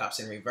King of Cups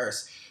in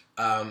reverse.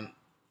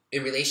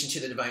 In relation to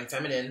the Divine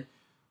Feminine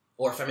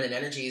or feminine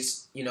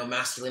energies, you know,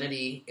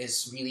 masculinity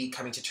is really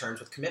coming to terms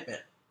with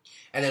commitment.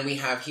 And then we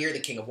have here the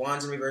King of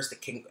Wands in reverse, the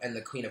King and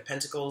the Queen of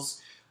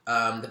Pentacles.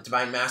 The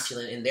Divine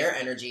Masculine in their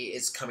energy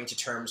is coming to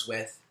terms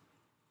with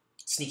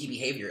sneaky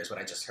behavior, is what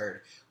I just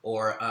heard,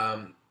 or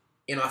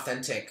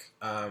inauthentic,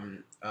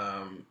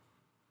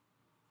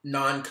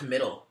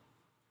 non-committal,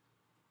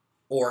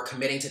 or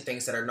committing to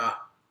things that are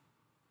not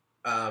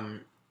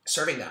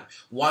serving them,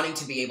 wanting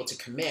to be able to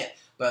commit,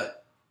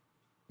 but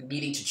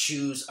needing to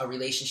choose a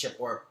relationship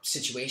or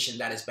situation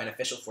that is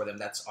beneficial for them,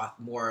 that's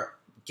more,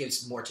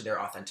 gives more to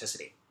their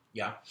authenticity.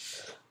 Yeah.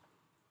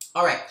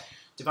 All right.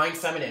 Divine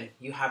Feminine,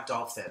 you have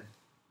Dolphin.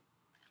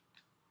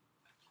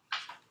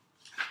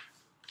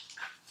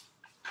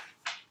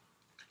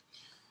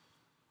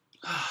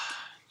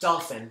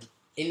 Dolphin,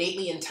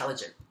 innately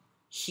intelligent,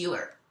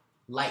 healer,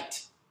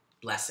 light,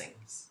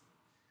 blessings.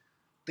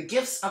 The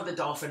gifts of the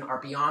dolphin are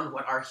beyond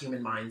what our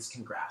human minds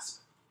can grasp.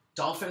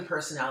 Dolphin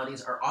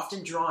personalities are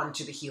often drawn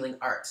to the healing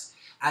arts,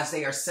 as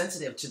they are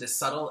sensitive to the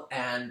subtle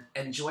and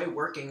enjoy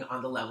working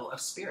on the level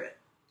of spirit.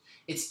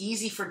 It's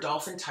easy for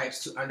dolphin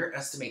types to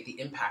underestimate the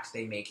impact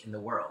they make in the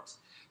world.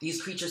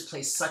 These creatures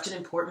play such an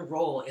important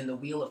role in the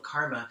wheel of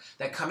karma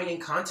that coming in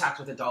contact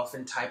with a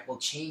dolphin type will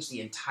change the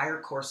entire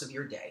course of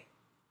your day. ...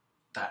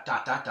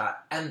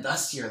 and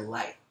thus your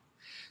life.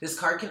 This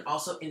card can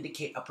also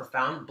indicate a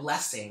profound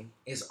blessing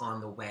is on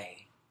the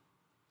way.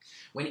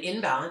 When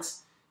in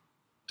balance,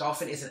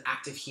 Dolphin is an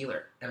active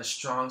healer and a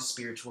strong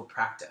spiritual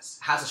practice,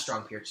 has a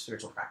strong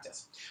spiritual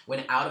practice.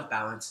 When out of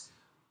balance,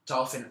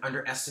 Dolphin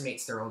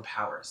underestimates their own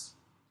powers.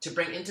 To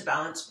bring into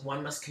balance,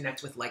 one must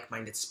connect with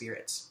like-minded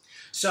spirits.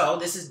 So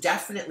this is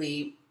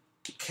definitely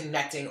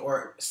connecting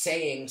or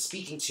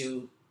speaking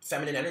to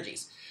feminine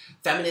energies.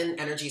 Feminine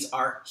energies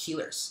are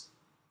healers.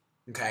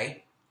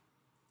 Okay?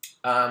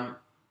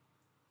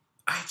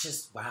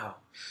 Wow.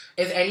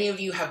 If any of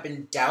you have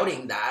been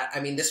doubting that, I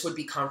mean, this would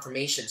be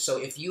confirmation. So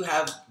if you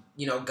have,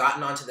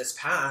 gotten onto this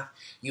path,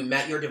 you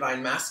met your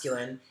divine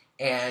masculine,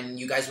 and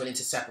you guys went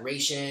into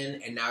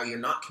separation, and now you're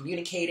not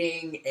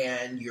communicating,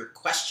 and you're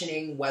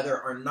questioning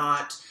whether or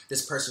not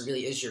this person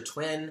really is your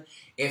twin.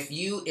 If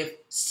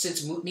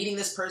since meeting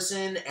this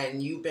person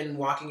and you've been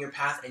walking your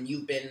path and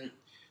you've been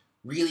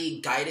really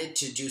guided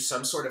to do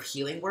some sort of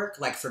healing work,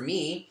 like for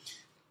me,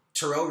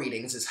 tarot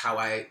readings is how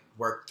I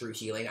work through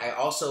healing. I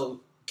also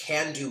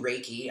can do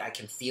Reiki. I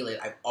can feel it.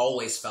 I've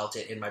always felt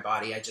it in my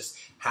body. I just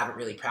haven't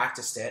really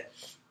practiced it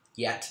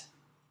yet.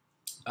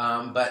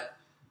 But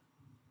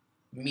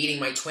meeting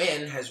my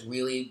twin has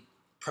really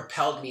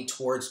propelled me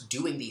towards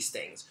doing these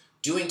things,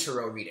 doing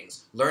tarot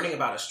readings, learning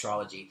about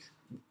astrology,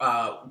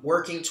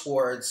 working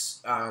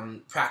towards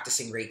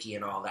practicing Reiki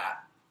and all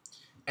that,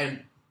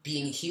 and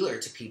being a healer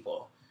to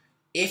people.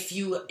 If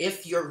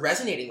you're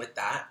resonating with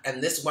that,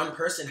 and this one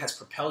person has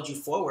propelled you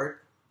forward,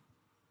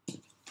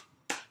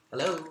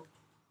 hello,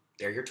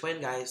 they're your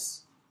twin,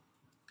 guys.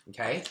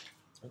 Okay?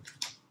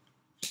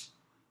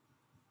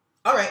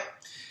 All right.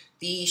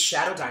 The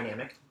shadow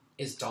dynamic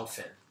is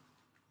dolphin.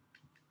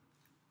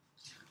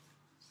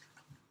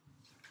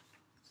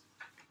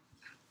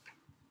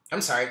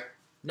 I'm sorry,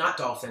 not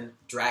dolphin,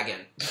 dragon.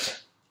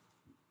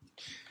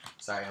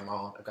 Sorry,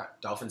 I've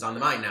got dolphins on the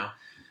mind now.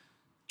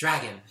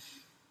 Dragon.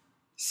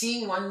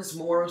 Seeing one's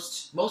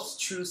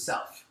most true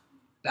self.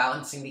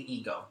 Balancing the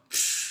ego.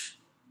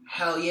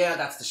 Hell yeah,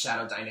 that's the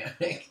shadow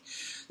dynamic.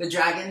 The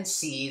dragon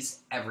sees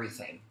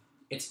everything.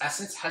 Its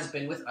essence has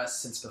been with us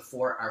since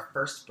before our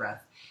first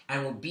breath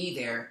and will be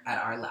there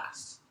at our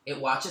last. It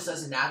watches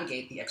us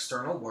navigate the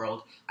external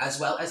world as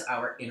well as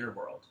our inner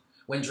world.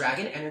 When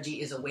dragon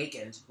energy is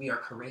awakened, we are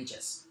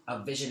courageous, a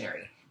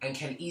visionary, and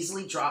can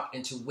easily drop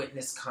into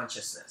witness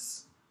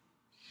consciousness.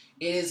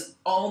 It is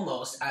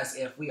almost as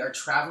if we are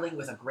traveling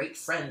with a great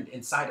friend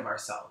inside of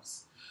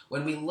ourselves.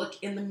 When we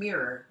look in the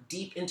mirror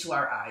deep into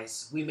our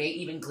eyes, we may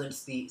even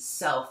glimpse the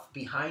self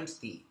behind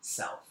the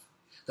self,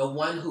 the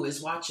one who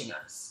is watching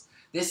us.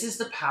 This is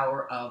the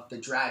power of the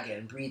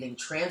dragon breathing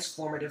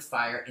transformative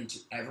fire into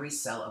every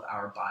cell of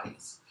our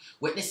bodies.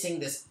 Witnessing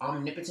this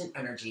omnipotent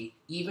energy,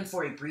 even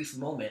for a brief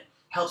moment,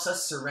 helps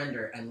us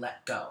surrender and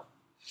let go.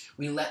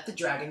 We let the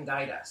dragon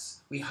guide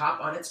us. We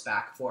hop on its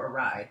back for a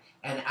ride,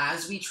 and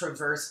as we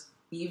traverse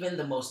even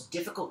the most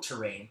difficult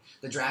terrain,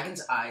 the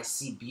dragon's eyes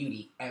see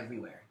beauty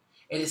everywhere.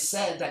 It is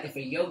said that if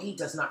a yogi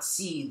does not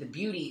see the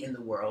beauty in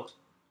the world,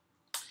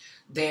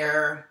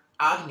 their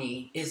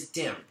Agni is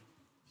dim.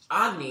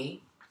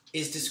 Agni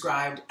is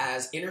described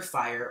as inner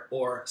fire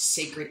or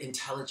sacred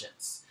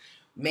intelligence.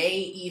 May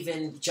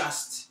even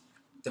just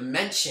the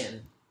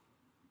mention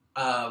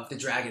of the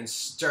dragon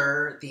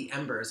stir the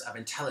embers of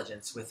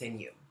intelligence within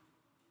you.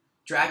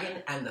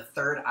 Dragon and the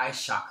third eye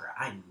chakra.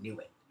 I knew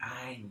it.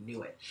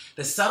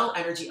 The subtle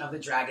energy of the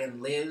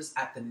dragon lives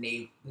at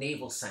the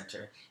navel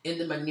center in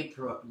the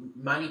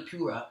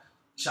Manipura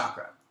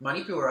chakra.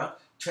 Manipura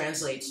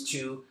translates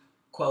to,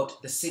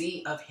 quote, the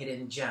city of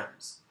hidden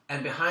gems,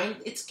 and behind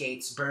its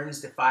gates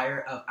burns the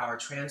fire of our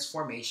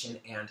transformation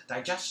and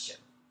digestion.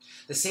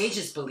 The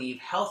sages believe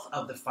health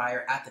of the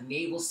fire at the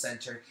navel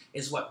center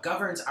is what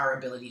governs our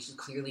ability to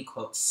clearly,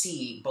 quote,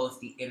 see both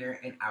the inner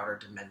and outer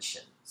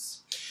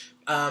dimensions.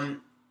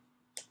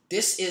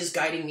 This is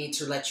guiding me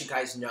to let you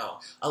guys know.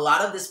 A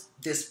lot of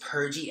this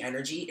purgy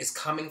energy is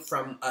coming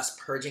from us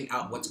purging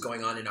out what's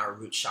going on in our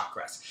root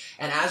chakras.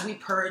 And as we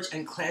purge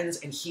and cleanse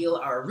and heal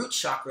our root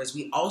chakras,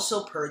 we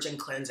also purge and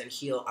cleanse and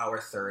heal our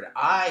third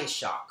eye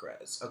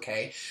chakras,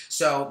 okay?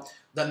 So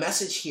the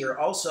message here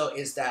also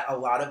is that a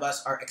lot of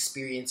us are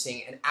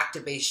experiencing an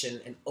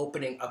activation and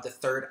opening of the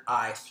third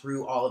eye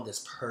through all of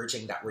this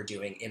purging that we're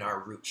doing in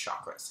our root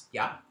chakras,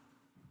 yeah?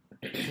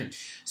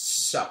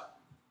 So,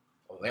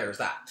 well, there's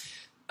that.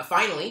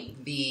 Finally,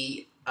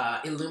 the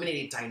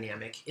illuminated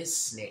dynamic is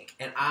snake,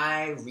 and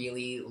I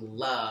really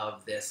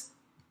love this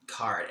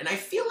card. And I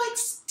feel like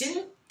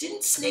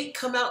didn't snake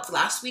come out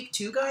last week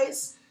too,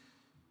 guys?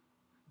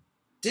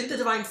 Wasn't the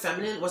divine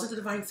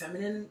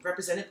feminine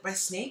represented by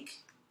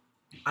snake?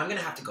 I'm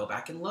gonna have to go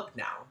back and look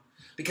now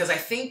because I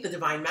think the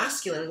divine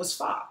masculine was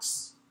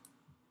fox.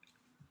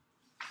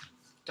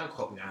 Don't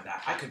quote me on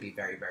that. I could be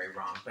very, very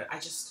wrong, but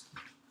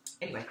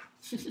anyway.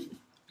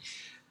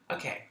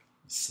 Okay,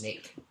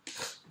 snake.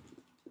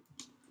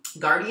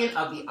 Guardian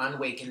of the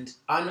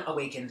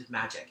unawakened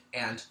magic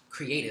and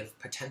creative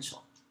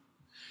potential.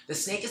 The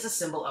snake is a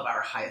symbol of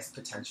our highest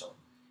potential.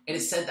 It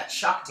is said that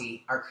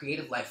Shakti, our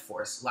creative life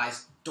force,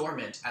 lies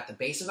dormant at the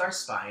base of our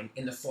spine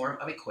in the form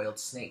of a coiled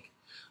snake.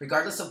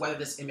 Regardless of whether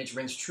this image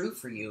rings true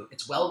for you,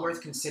 it's well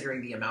worth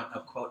considering the amount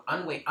of, quote,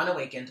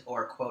 unawakened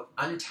or, quote,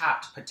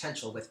 untapped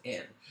potential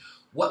within.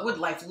 What would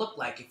life look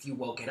like if you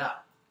woke it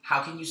up?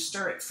 How can you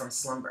stir it from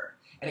slumber?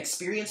 An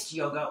experienced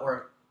yoga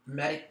or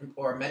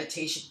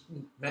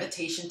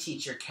meditation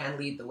teacher can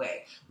lead the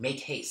way. Make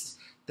haste.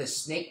 The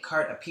snake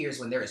card appears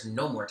when there is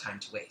no more time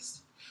to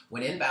waste.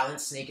 When in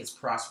balance, snake is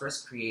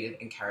prosperous, creative,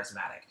 and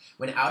charismatic.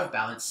 When out of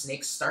balance,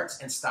 snake starts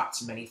and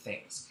stops many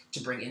things.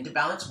 To bring into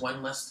balance,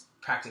 one must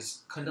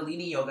practice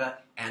Kundalini yoga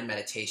and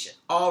meditation.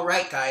 All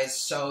right, guys,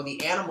 so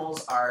the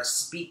animals are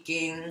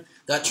speaking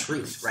the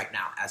truth right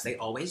now, as they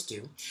always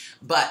do.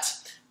 But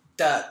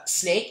the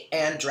snake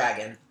and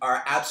dragon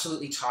are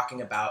absolutely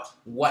talking about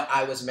what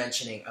I was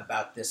mentioning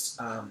about this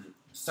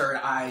third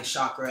eye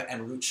chakra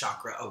and root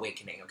chakra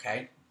awakening,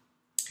 okay?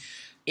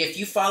 If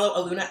you follow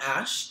Aluna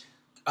Ash,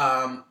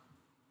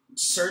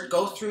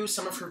 go through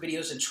some of her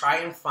videos and try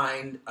and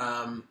find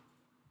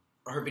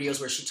her videos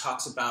where she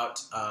talks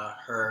about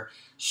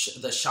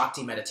the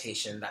Shakti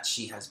meditation that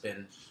she has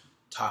been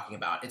talking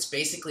about. It's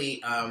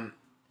basically, and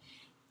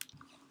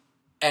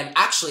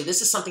actually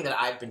this is something that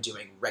I've been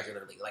doing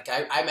regularly. Like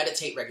I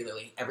meditate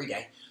regularly every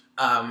day,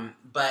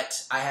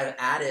 but I have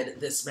added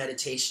this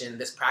meditation,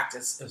 this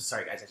practice. Oh,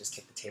 sorry guys, I just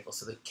kicked the table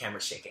so the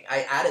camera's shaking.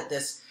 I added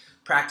this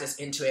practice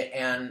into it,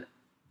 and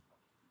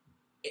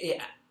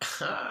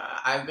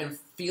I've been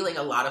feeling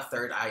a lot of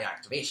third eye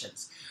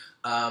activations.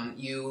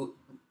 You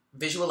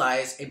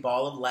visualize a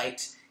ball of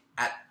light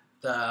at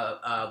the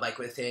like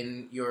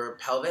within your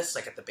pelvis,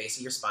 like at the base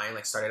of your spine,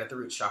 like started at the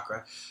root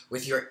chakra.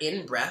 With your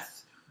in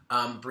breath,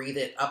 breathe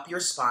it up your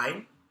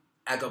spine.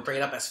 Bring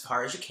it up as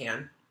far as you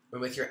can.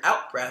 And with your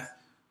out breath,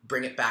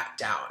 bring it back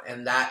down.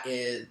 And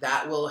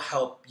that will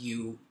help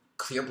you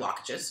clear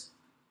blockages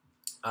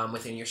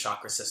within your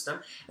chakra system,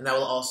 and that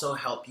will also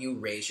help you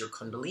raise your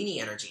Kundalini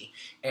energy.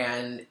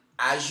 And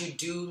as you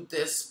do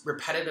this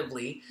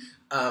repetitively,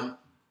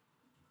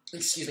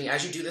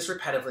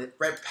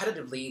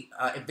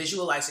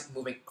 visualize it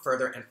moving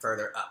further and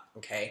further up,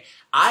 okay?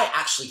 I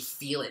actually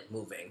feel it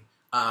moving,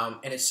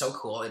 and it's so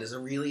cool. It is a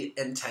really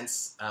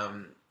intense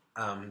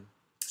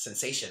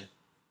sensation.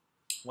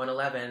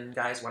 111,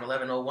 guys,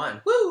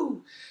 111.01,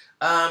 woo!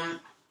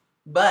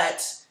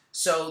 But,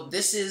 so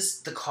this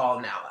is the call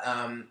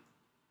now.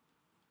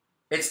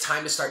 It's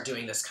time to start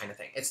doing this kind of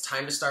thing. It's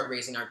time to start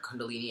raising our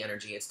Kundalini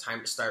energy. It's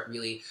time to start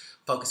really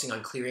focusing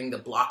on clearing the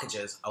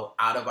blockages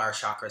out of our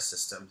chakra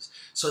systems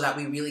so that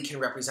we really can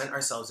represent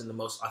ourselves in the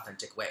most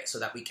authentic way, so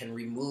that we can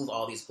remove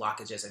all these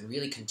blockages and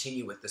really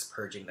continue with this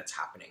purging that's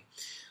happening,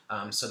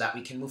 so that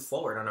we can move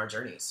forward on our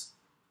journeys.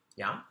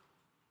 Yeah?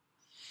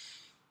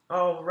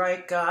 All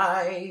right,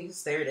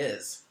 guys. There it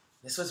is.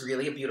 This was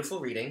really a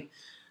beautiful reading.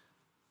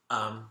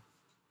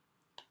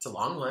 It's a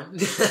long one,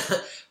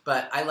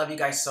 but I love you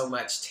guys so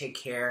much. Take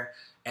care,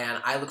 and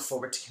I look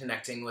forward to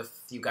connecting with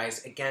you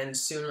guys again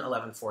soon,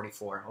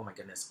 11:44. Oh my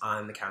goodness,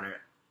 on the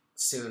counter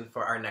soon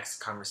for our next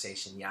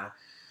conversation, yeah?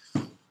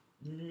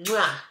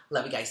 Mwah!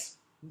 Love you guys.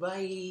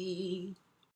 Bye.